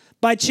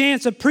 By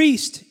chance, a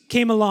priest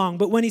came along,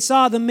 but when he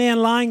saw the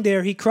man lying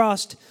there, he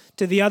crossed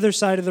to the other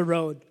side of the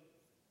road,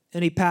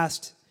 and he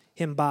passed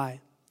him by.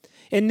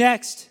 And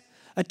next,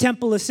 a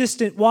temple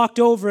assistant walked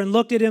over and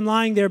looked at him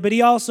lying there, but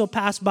he also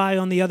passed by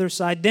on the other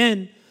side.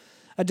 Then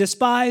a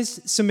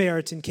despised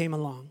Samaritan came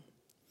along.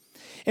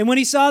 And when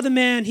he saw the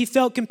man, he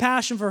felt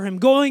compassion for him.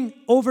 Going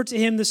over to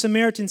him, the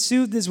Samaritan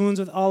soothed his wounds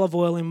with olive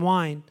oil and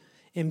wine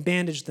and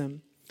bandaged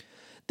them.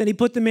 Then he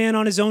put the man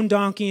on his own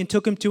donkey and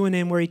took him to an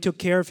inn where he took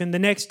care of him. The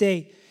next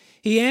day,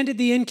 he handed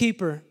the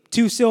innkeeper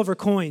 2 silver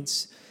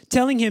coins,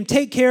 telling him,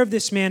 take care of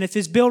this man. If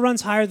his bill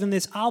runs higher than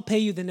this, I'll pay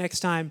you the next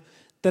time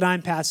that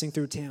I'm passing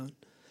through town.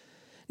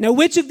 Now,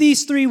 which of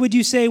these 3 would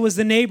you say was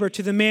the neighbor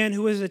to the man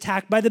who was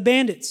attacked by the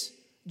bandits?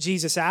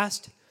 Jesus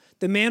asked.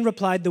 The man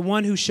replied, the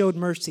one who showed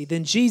mercy.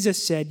 Then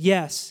Jesus said,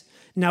 yes,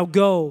 now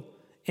go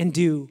and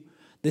do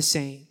the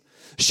same.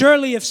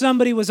 Surely if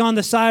somebody was on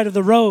the side of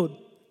the road,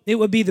 it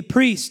would be the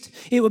priest,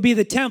 it would be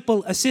the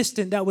temple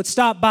assistant that would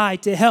stop by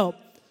to help.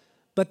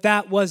 But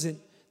that wasn't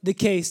the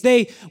case.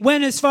 They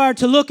went as far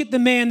to look at the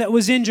man that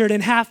was injured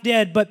and half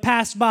dead, but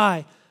passed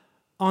by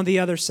on the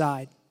other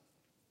side.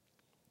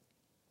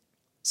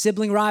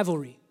 Sibling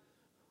rivalry.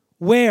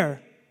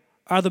 Where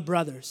are the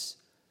brothers?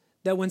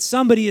 That when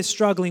somebody is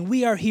struggling,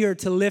 we are here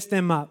to lift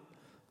them up.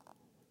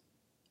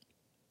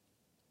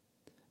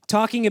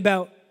 Talking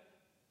about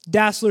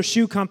Dassler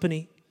Shoe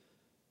Company.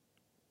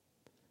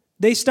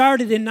 They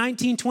started in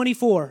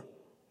 1924.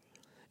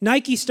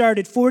 Nike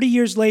started 40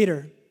 years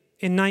later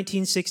in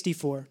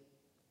 1964.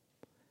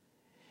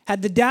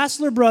 Had the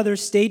Dassler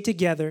brothers stayed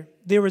together,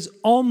 there was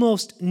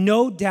almost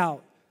no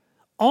doubt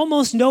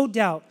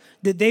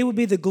that they would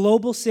be the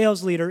global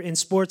sales leader in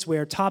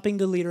sportswear, topping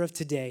the leader of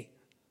today,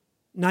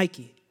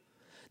 Nike.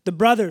 The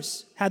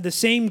brothers had the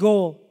same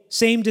goal,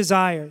 same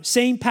desire,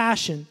 same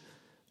passion,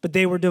 but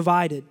they were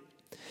divided.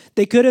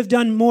 They could have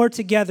done more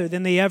together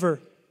than they ever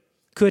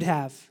could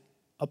have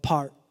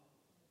apart.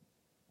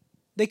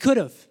 They could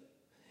have.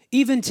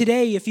 Even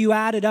today, if you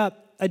added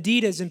up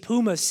Adidas and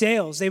Puma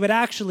sales, they would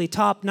actually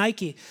top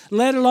Nike,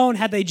 let alone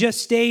had they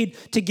just stayed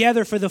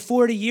together for the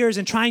 40 years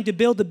and trying to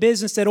build the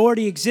business that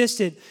already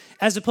existed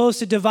as opposed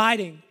to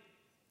dividing.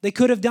 They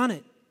could have done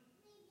it,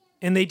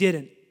 and they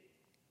didn't.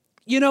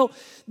 You know,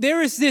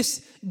 there is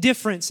this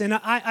difference, and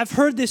I've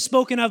heard this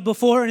spoken of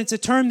before, and it's a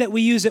term that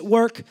we use at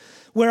work,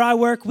 where I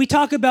work. We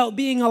talk about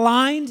being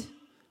aligned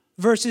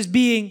versus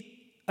being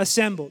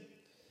assembled.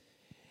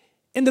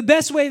 And the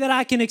best way that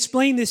I can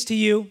explain this to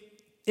you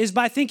is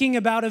by thinking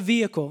about a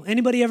vehicle.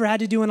 Anybody ever had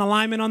to do an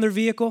alignment on their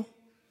vehicle?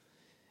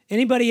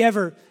 Anybody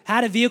ever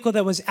had a vehicle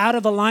that was out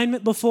of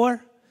alignment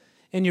before?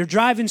 And you're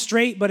driving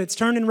straight, but it's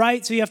turning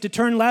right, so you have to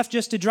turn left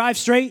just to drive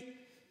straight?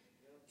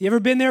 You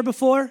ever been there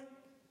before?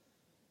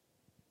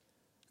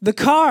 The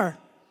car,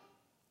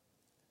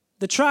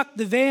 the truck,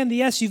 the van,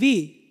 the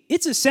SUV,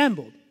 it's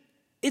assembled.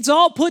 It's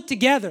all put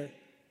together.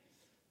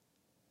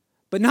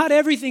 But not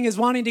everything is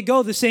wanting to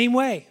go the same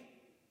way.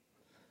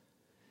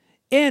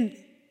 And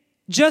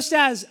just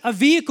as a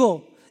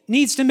vehicle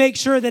needs to make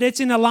sure that it's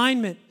in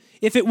alignment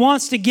if it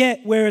wants to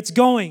get where it's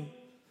going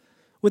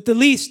with the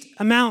least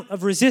amount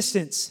of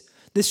resistance,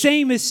 the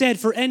same is said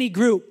for any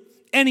group,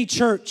 any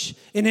church,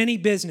 in any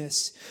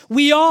business.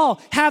 We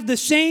all have the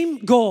same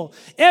goal.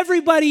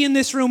 Everybody in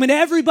this room and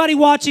everybody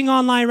watching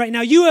online right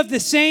now, you have the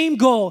same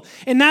goal,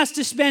 and that's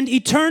to spend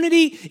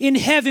eternity in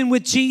heaven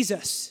with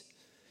Jesus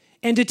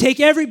and to take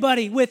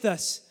everybody with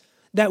us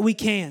that we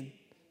can.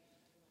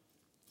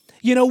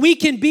 You know, we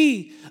can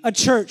be a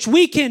church.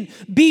 We can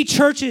be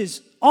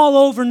churches all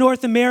over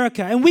North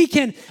America, and we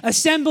can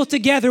assemble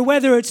together,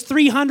 whether it's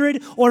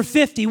 300 or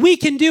 50. We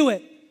can do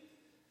it.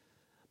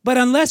 But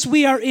unless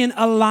we are in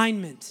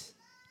alignment,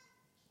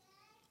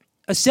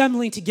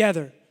 assembling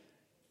together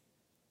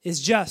is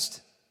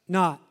just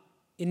not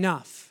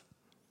enough.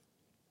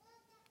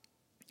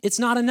 It's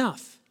not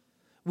enough.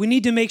 We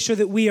need to make sure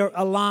that we are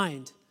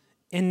aligned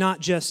and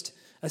not just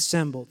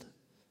assembled.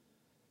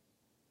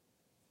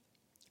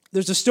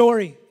 There's a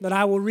story that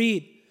I will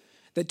read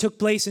that took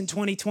place in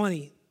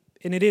 2020,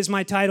 and it is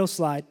my title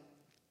slide.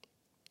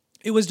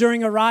 It was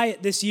during a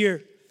riot this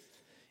year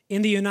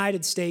in the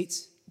United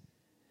States.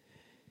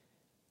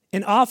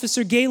 And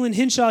Officer Galen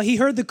Hinshaw, he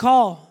heard the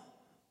call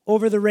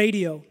over the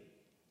radio.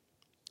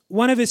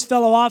 One of his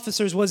fellow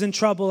officers was in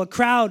trouble. A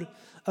crowd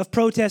of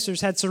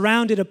protesters had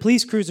surrounded a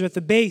police cruiser at the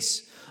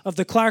base of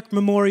the Clark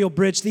Memorial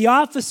Bridge. The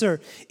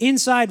officer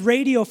inside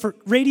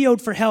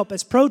radioed for help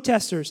as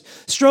protesters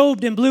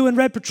strobed in blue and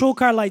red patrol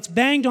car lights,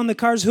 banged on the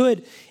car's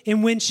hood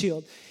and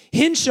windshield.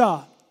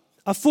 Hinshaw,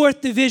 a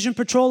 4th Division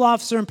patrol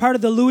officer and part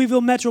of the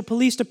Louisville Metro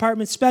Police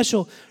Department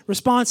Special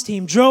Response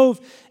Team,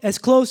 drove as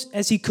close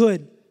as he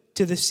could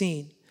to the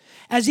scene.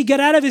 As he got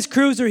out of his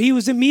cruiser, he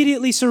was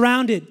immediately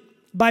surrounded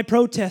by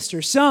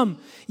protesters, some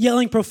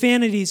yelling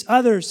profanities,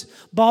 others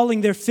balling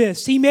their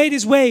fists. He made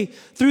his way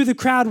through the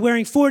crowd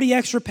wearing 40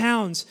 extra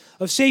pounds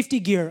of safety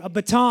gear, a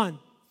baton,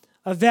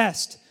 a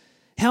vest,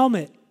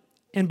 helmet,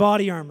 and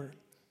body armor.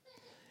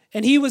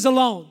 And he was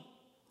alone,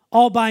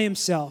 all by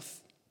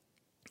himself.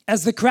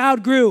 As the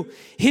crowd grew,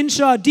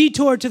 Hinshaw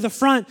detoured to the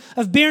front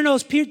of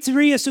Berno's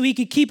Pizzeria so he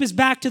could keep his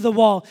back to the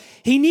wall.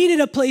 He needed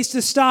a place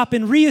to stop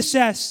and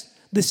reassess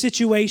the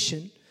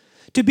situation,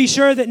 to be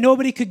sure that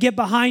nobody could get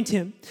behind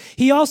him.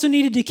 He also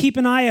needed to keep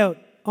an eye out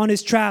on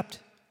his trapped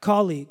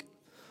colleague.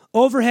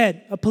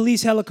 Overhead, a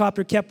police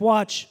helicopter kept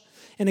watch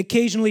and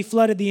occasionally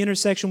flooded the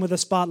intersection with the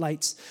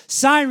spotlights.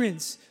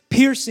 Sirens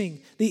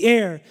piercing the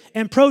air,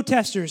 and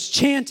protesters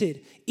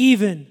chanted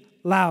even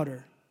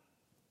louder.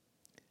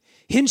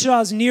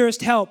 Hinshaw's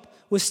nearest help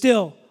was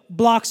still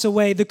blocks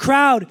away. The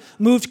crowd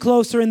moved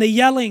closer and the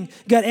yelling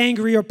got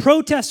angrier.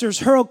 Protesters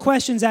hurled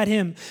questions at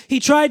him. He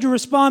tried to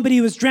respond, but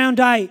he was drowned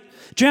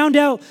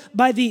out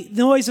by the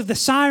noise of the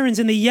sirens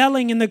and the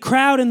yelling and the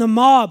crowd and the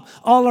mob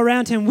all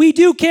around him. "We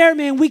do care,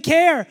 man. We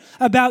care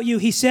about you,"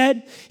 he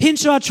said.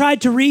 Hinshaw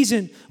tried to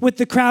reason with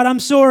the crowd. I'm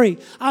sorry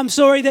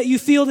that you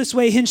feel this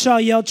way," Hinshaw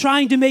yelled,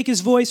 trying to make his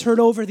voice heard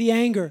over the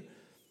anger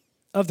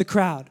of the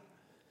crowd.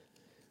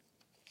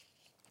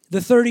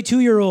 The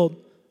 32-year-old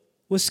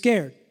was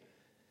scared.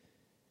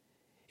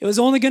 It was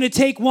only going to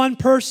take one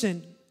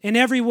person and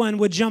everyone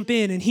would jump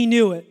in, and he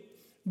knew it.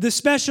 The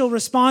special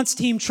response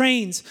team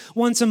trains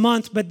once a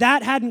month, but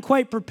that hadn't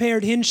quite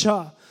prepared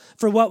Hinshaw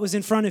for what was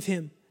in front of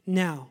him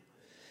now.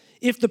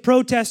 If the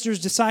protesters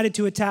decided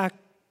to attack,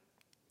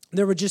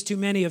 there were just too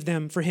many of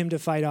them for him to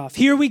fight off.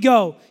 Here we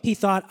go, he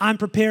thought. I'm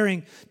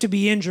preparing to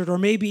be injured or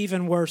maybe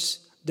even worse,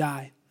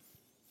 die.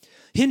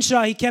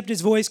 Hinshaw, he kept his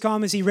voice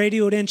calm as he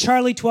radioed in.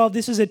 "Charlie 12,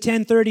 this is at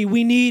 10:30.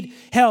 We need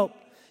help."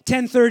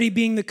 10:30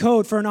 being the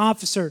code for an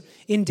officer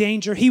in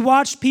danger. He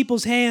watched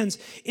people's hands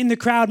in the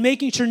crowd,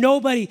 making sure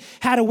nobody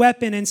had a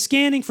weapon and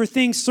scanning for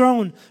things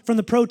thrown from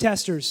the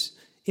protesters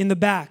in the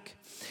back.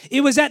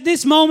 It was at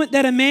this moment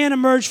that a man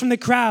emerged from the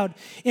crowd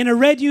in a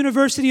red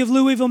University of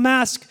Louisville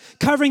mask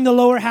covering the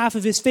lower half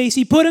of his face.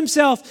 He put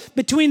himself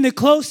between the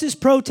closest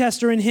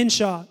protester and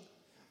Hinshaw.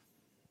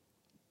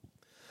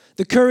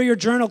 The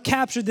Courier-Journal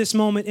captured this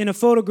moment in a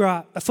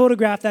photograph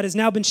that has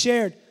now been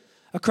shared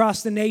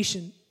across the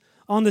nation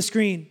on the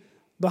screen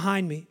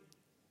behind me.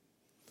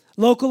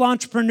 Local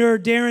entrepreneur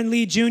Darren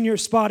Lee Jr.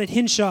 spotted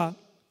Hinshaw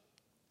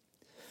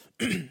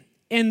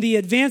and the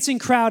advancing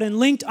crowd and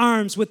linked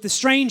arms with the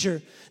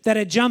stranger that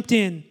had jumped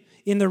in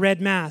in the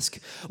red mask.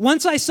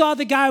 Once I saw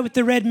the guy with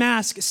the red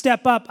mask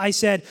step up, I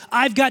said,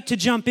 "I've got to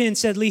jump in,"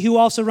 said Lee, who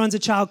also runs a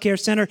child care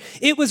center.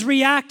 It was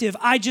reactive.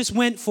 I just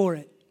went for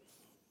it.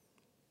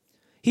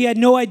 He had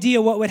no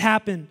idea what would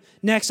happen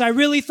next. I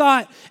really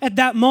thought at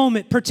that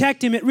moment,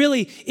 protect him. It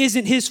really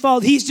isn't his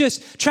fault. He's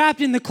just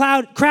trapped in the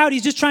crowd.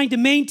 He's just trying to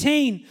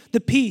maintain the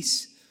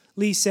peace,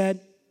 Lee said.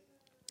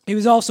 He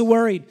was also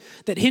worried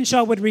that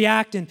Hinshaw would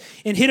react and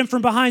hit him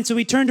from behind, so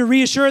he turned to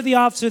reassure the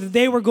officer that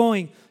they were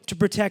going to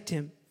protect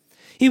him.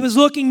 He was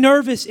looking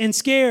nervous and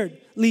scared,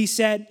 Lee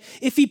said.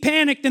 If he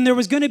panicked, then there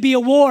was going to be a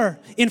war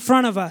in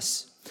front of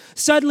us.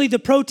 Suddenly, the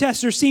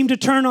protesters seemed to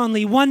turn on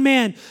Lee. One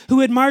man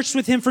who had marched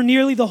with him for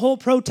nearly the whole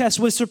protest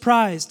was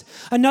surprised.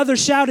 Another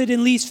shouted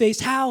in Lee's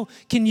face, "How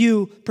can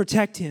you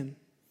protect him?"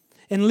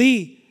 And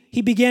Lee,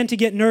 he began to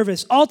get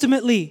nervous.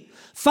 Ultimately,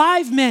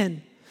 5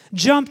 men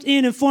jumped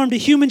in and formed a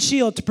human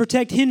shield to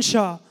protect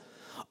Hinshaw.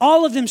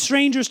 All of them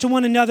strangers to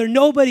one another.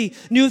 Nobody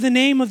knew the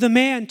name of the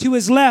man to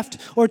his left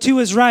or to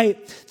his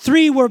right.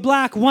 3 were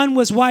black, 1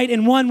 was white,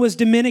 and 1 was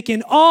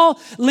Dominican, all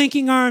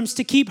linking arms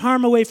to keep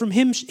harm away from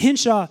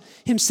Hinshaw,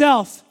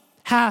 himself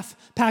half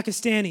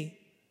Pakistani.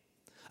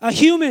 A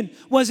human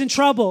was in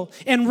trouble,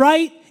 and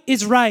right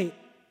is right,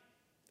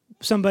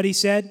 somebody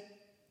said.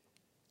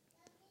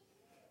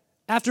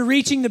 After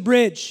reaching the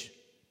bridge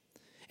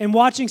and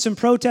watching some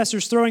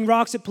protesters throwing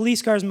rocks at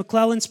police cars,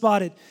 McClellan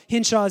spotted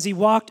Hinshaw as he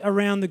walked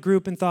around the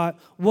group and thought,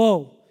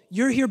 "Whoa,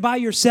 you're here by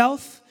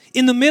yourself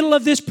in the middle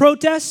of this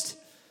protest?"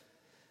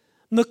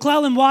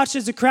 McClellan watched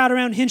as the crowd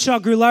around Hinshaw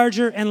grew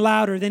larger and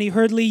louder. Then he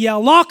heard Lee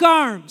yell, "Lock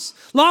arms!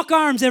 Lock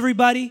arms,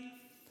 everybody!"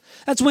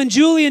 That's when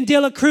Julian de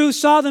la Cruz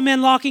saw the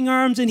men locking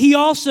arms, and he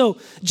also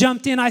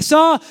jumped in. "I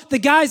saw the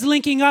guys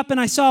linking up, and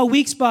I saw a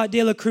weak spot,"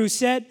 de la Cruz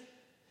said.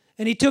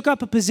 And he took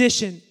up a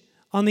position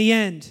on the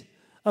end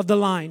of the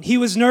line. He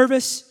was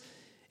nervous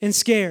and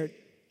scared.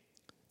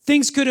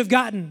 "Things could have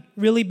gotten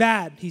really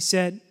bad," he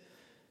said.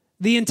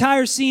 The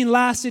entire scene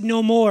lasted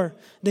no more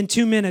than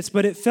 2 minutes,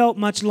 but it felt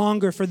much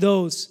longer for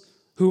those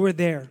who were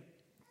there.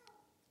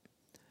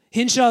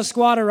 Hinshaw's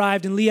squad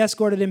arrived, and Lee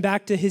escorted him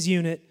back to his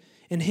unit,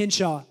 and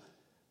Hinshaw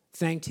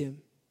thanked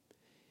him.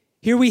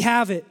 Here we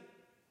have it.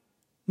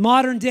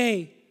 Modern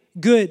day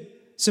good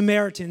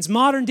Samaritans.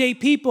 Modern day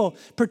people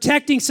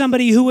protecting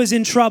somebody who was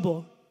in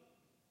trouble.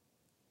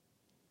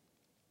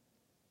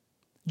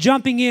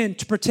 Jumping in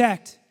to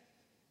protect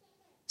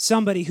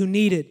somebody who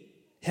needed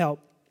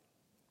help.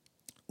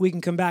 We can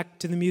come back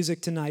to the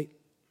music tonight.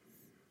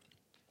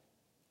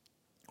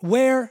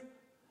 Where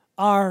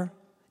are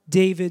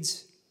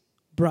David's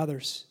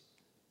brothers?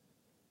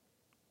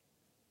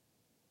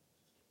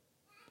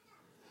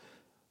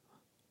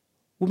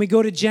 When we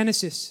go to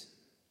Genesis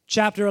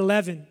chapter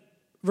 11,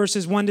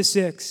 verses 1 to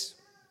 6,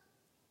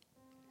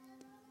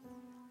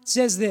 it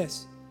says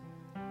this: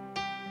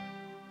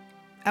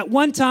 "At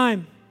one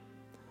time,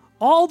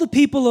 all the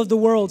people of the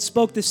world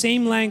spoke the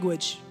same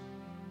language,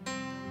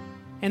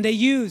 and they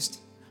used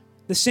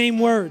the same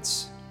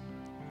words.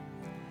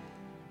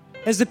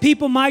 As the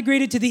people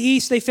migrated to the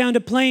east, they found a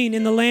plain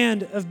in the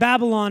land of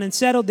Babylon and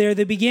settled there.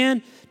 They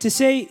began to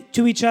say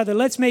to each other,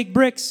 'Let's make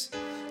bricks.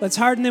 Let's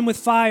harden them with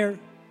fire.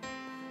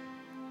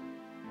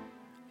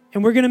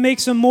 And we're going to make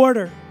some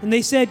mortar.' And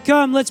they said,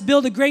 'Come, let's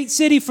build a great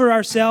city for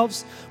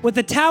ourselves with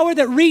a tower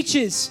that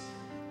reaches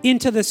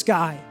into the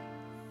sky.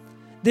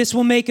 This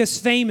will make us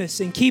famous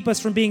and keep us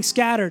from being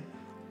scattered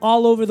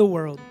all over the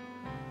world.'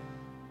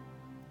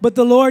 But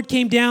the Lord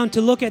came down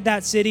to look at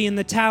that city and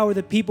the tower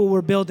that people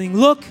were building.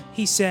 'Look,'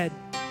 he said,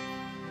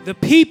 'the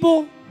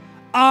people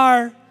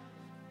are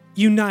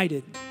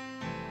united.'"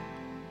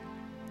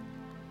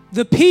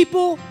 The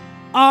people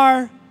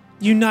are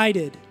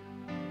united.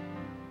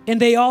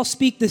 And they all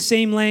speak the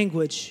same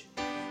language.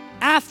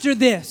 After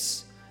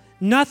this,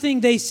 nothing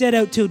they set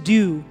out to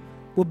do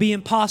will be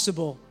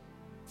impossible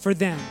for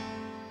them.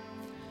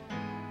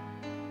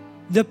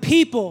 The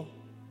people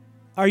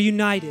are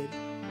united.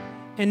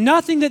 And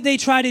nothing that they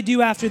try to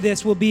do after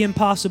this will be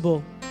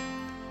impossible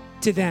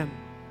to them.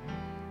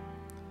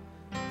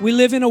 We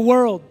live in a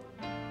world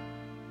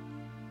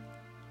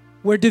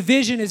where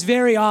division is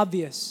very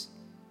obvious.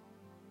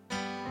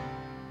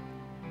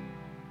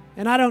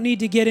 And I don't need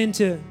to get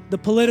into the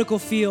political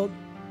field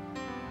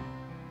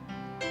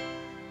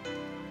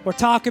or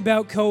talk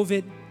about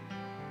COVID.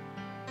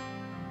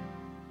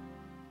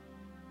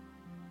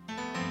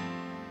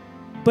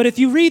 But if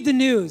you read the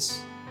news,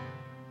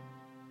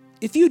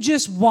 if you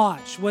just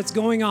watch what's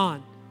going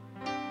on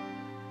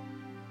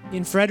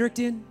in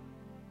Fredericton,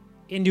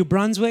 in New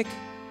Brunswick,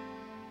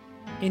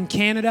 in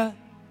Canada,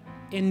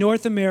 in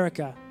North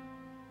America,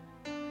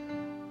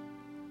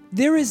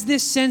 there is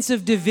this sense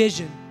of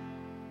division,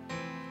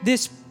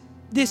 this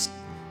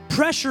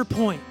pressure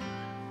point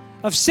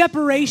of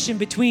separation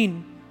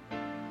between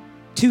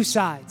two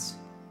sides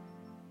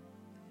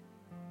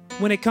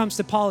when it comes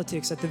to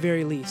politics at the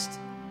very least.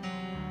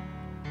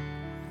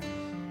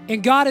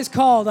 And God has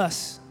called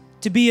us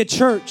to be a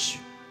church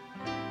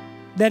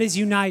that is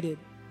united.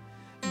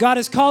 God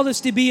has called us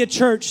to be a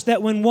church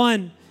that when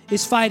one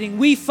is fighting,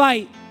 we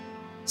fight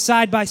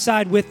side by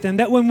side with them.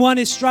 That when one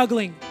is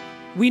struggling,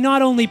 we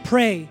not only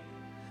pray,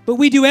 but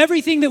we do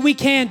everything that we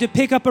can to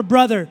pick up a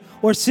brother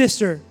or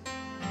sister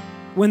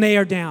when they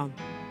are down.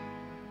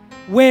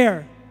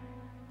 Where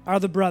are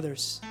the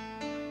brothers?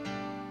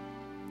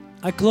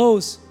 I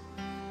close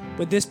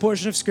with this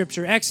portion of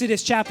Scripture.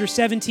 Exodus chapter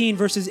 17,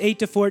 verses 8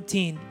 to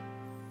 14.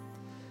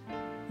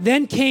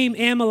 Then came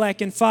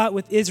Amalek and fought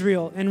with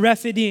Israel and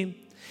Rephidim.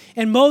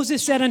 And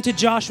Moses said unto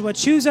Joshua,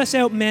 choose us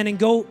out men and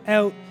go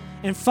out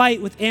and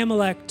fight with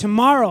Amalek.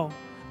 Tomorrow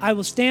I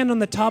will stand on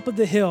the top of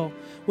the hill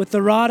with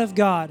the rod of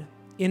God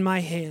in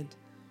my hand.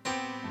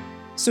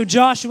 So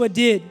Joshua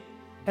did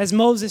as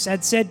Moses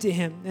had said to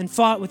him and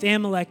fought with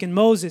Amalek, and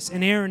Moses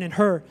and Aaron and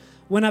Hur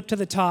went up to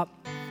the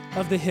top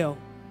of the hill.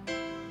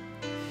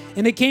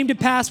 And it came to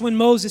pass when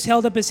Moses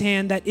held up his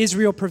hand that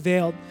Israel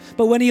prevailed.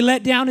 But when he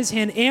let down his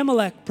hand,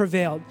 Amalek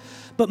prevailed.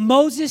 But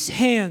Moses'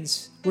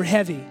 hands were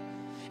heavy.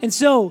 And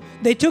so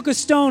they took a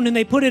stone and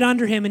they put it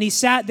under him, and he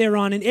sat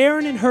thereon. And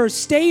Aaron and Hur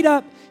stayed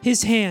up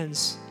his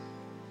hands,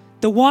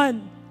 the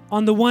one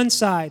on the one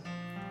side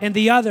and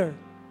the other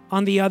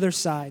on the other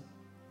side.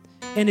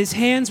 And his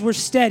hands were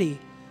steady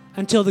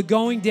until the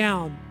going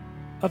down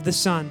of the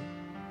sun.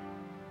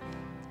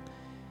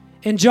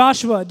 And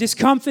Joshua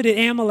discomfited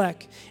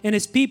Amalek and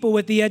his people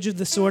with the edge of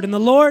the sword. And the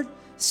Lord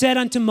said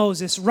unto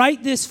Moses,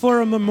 write this for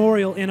a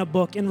memorial in a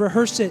book and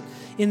rehearse it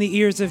in the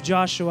ears of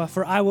Joshua,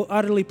 for I will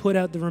utterly put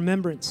out the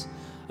remembrance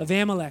of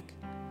Amalek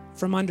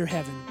from under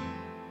heaven.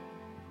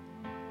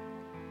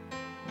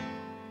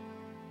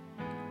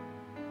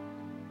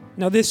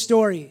 Now this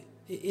story,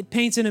 it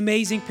paints an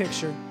amazing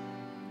picture.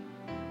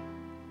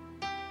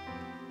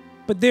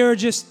 But there are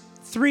just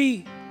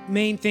three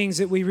main things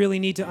that we really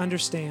need to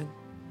understand.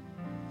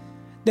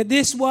 That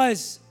this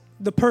was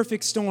the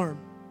perfect storm.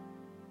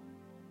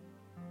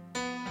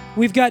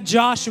 We've got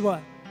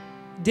Joshua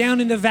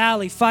down in the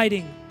valley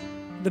fighting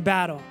the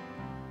battle.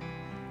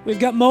 We've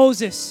got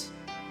Moses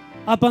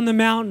up on the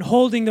mountain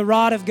holding the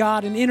rod of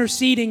God and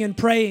interceding and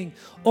praying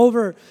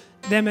over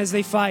them as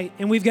they fight.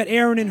 And we've got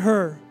Aaron and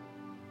Hur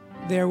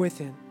there with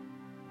him.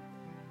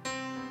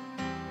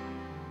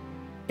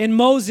 And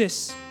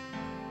Moses,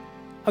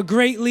 a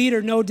great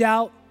leader, no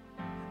doubt,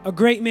 a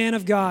great man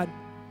of God,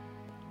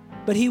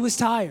 but he was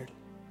tired.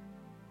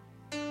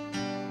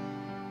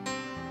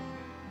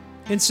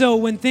 And so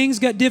when things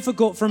got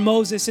difficult for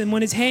Moses and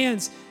when his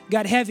hands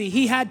got heavy,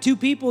 he had two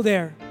people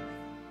there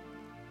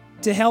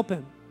to help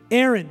him,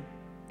 Aaron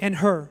and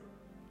Hur.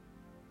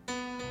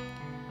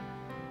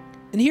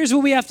 And here's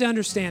what we have to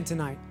understand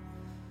tonight.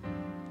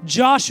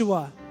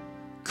 Joshua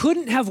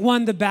couldn't have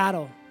won the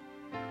battle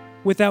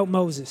without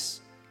Moses.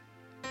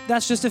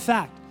 That's just a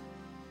fact.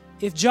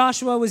 If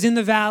Joshua was in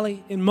the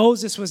valley and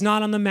Moses was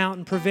not on the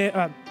mountain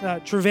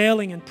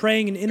travailing and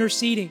praying and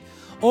interceding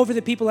over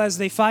the people as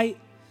they fight,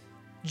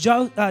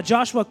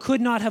 Joshua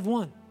could not have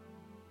won.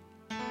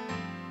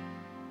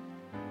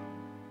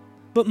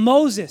 But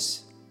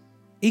Moses,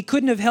 he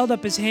couldn't have held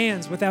up his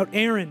hands without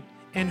Aaron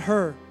and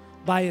Hur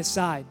by his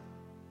side.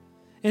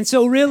 And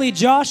so really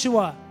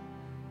Joshua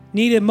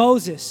needed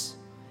Moses,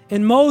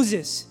 and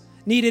Moses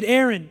needed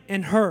Aaron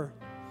and Hur.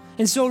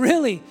 And so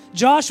really,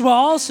 Joshua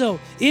also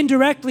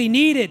indirectly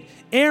needed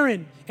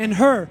Aaron and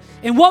Hur.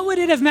 And what would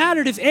it have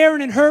mattered if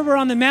Aaron and Hur were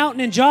on the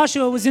mountain and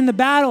Joshua was in the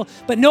battle,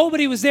 but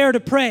nobody was there to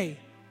pray?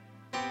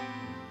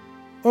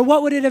 Or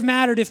what would it have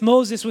mattered if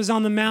Moses was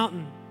on the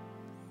mountain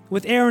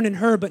with Aaron and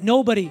Hur, but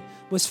nobody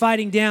was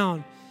fighting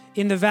down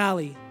in the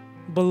valley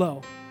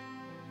below?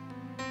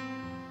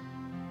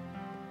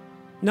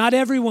 Not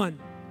everyone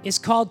is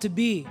called to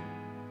be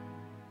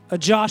a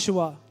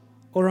Joshua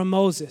or a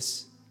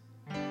Moses.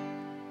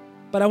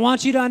 But I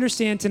want you to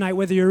understand tonight,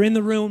 whether you're in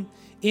the room,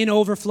 in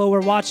Overflow, or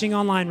watching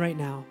online right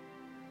now,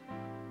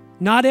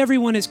 not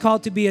everyone is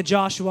called to be a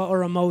Joshua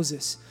or a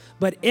Moses,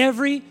 but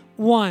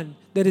everyone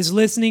that is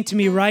listening to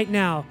me right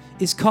now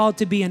is called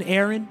to be an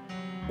Aaron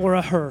or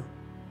a Hur.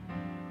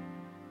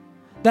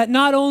 That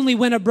not only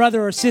when a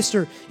brother or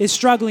sister is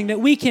struggling, that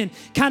we can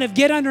kind of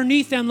get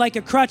underneath them like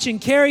a crutch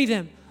and carry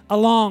them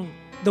along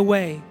the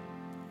way.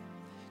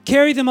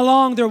 Carry them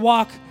along their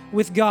walk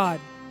with God.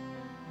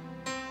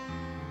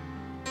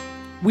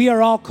 We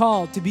are all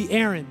called to be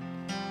Aaron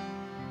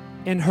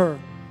and Hur.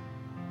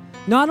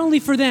 Not only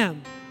for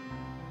them,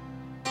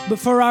 but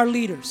for our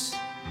leaders.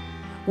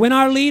 When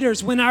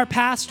our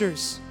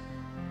pastors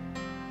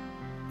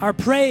are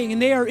praying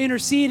and they are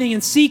interceding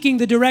and seeking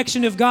the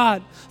direction of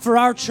God for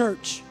our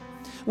church.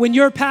 When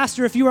your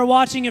pastor, if you are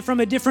watching it from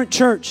a different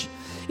church,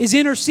 is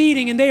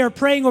interceding and they are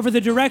praying over the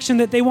direction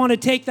that they want to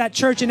take that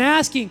church and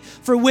asking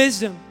for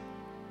wisdom.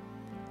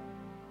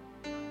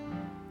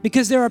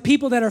 Because there are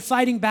people that are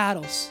fighting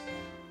battles,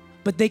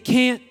 but they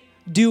can't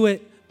do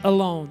it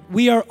alone.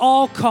 We are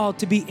all called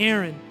to be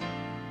Aaron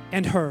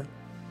and Hur.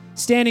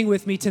 Standing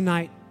with me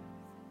tonight.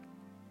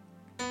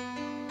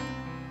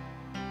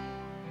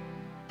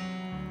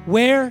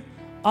 Where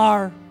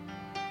are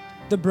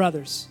the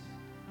brothers?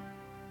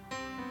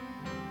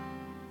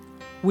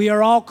 We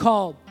are all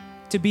called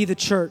to be the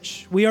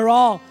church. We are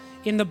all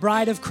in the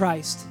bride of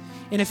Christ.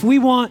 And if we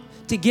want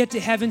to get to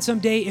heaven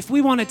someday, if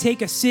we want to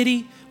take a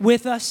city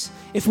with us,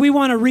 if we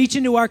want to reach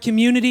into our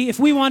community, if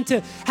we want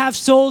to have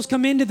souls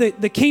come into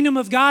the kingdom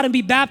of God and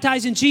be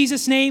baptized in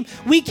Jesus' name,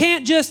 we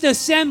can't just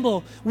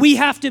assemble. We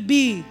have to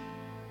be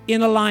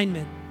in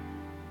alignment.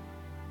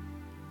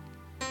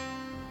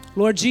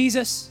 Lord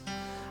Jesus,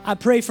 I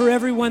pray for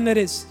everyone that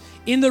is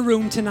in the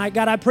room tonight.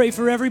 God, I pray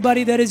for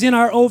everybody that is in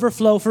our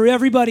overflow, for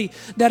everybody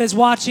that is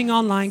watching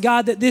online.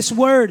 God, that this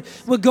word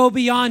will go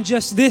beyond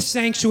just this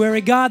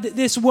sanctuary. God, that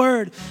this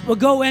word will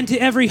go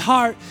into every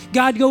heart.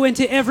 God, go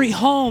into every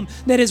home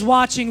that is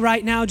watching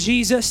right now,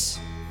 Jesus.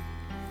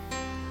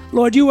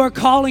 Lord, you are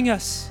calling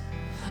us.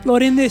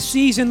 Lord, in this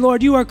season,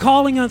 Lord, you are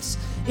calling us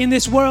in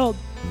this world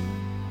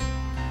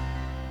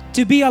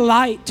to be a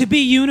light, to be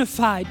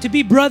unified, to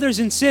be brothers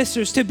and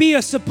sisters, to be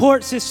a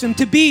support system,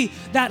 to be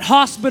that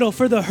hospital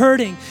for the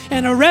hurting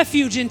and a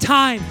refuge in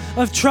time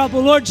of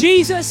trouble. Lord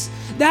Jesus,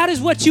 that is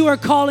what you are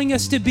calling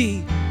us to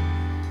be.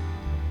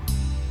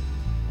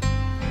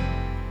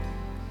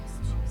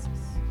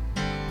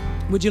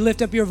 Would you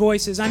lift up your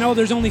voices? I know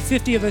there's only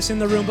 50 of us in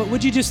the room, but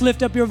would you just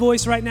lift up your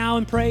voice right now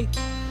and pray?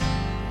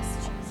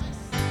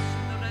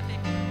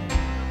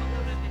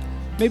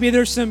 Maybe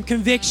there's some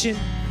conviction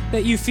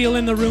that you feel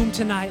in the room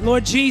tonight.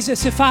 Lord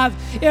Jesus, if I've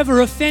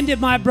ever offended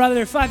my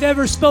brother, if I've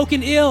ever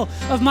spoken ill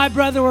of my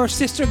brother or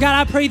sister, God,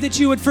 I pray that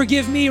you would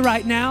forgive me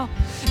right now.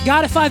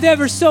 God, if I've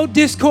ever sowed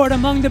discord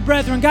among the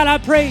brethren, God, I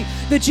pray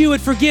that you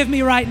would forgive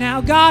me right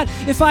now. God,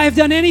 if I have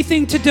done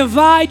anything to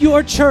divide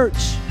your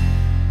church,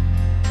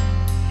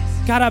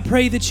 God, I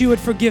pray that you would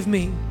forgive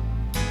me.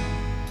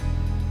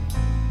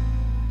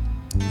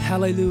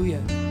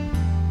 Hallelujah.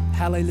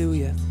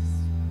 Hallelujah.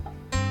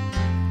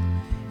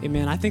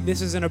 Amen. I think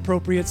this is an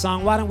appropriate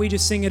song. Why don't we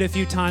just sing it a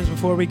few times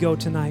before we go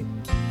tonight?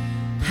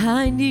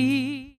 I need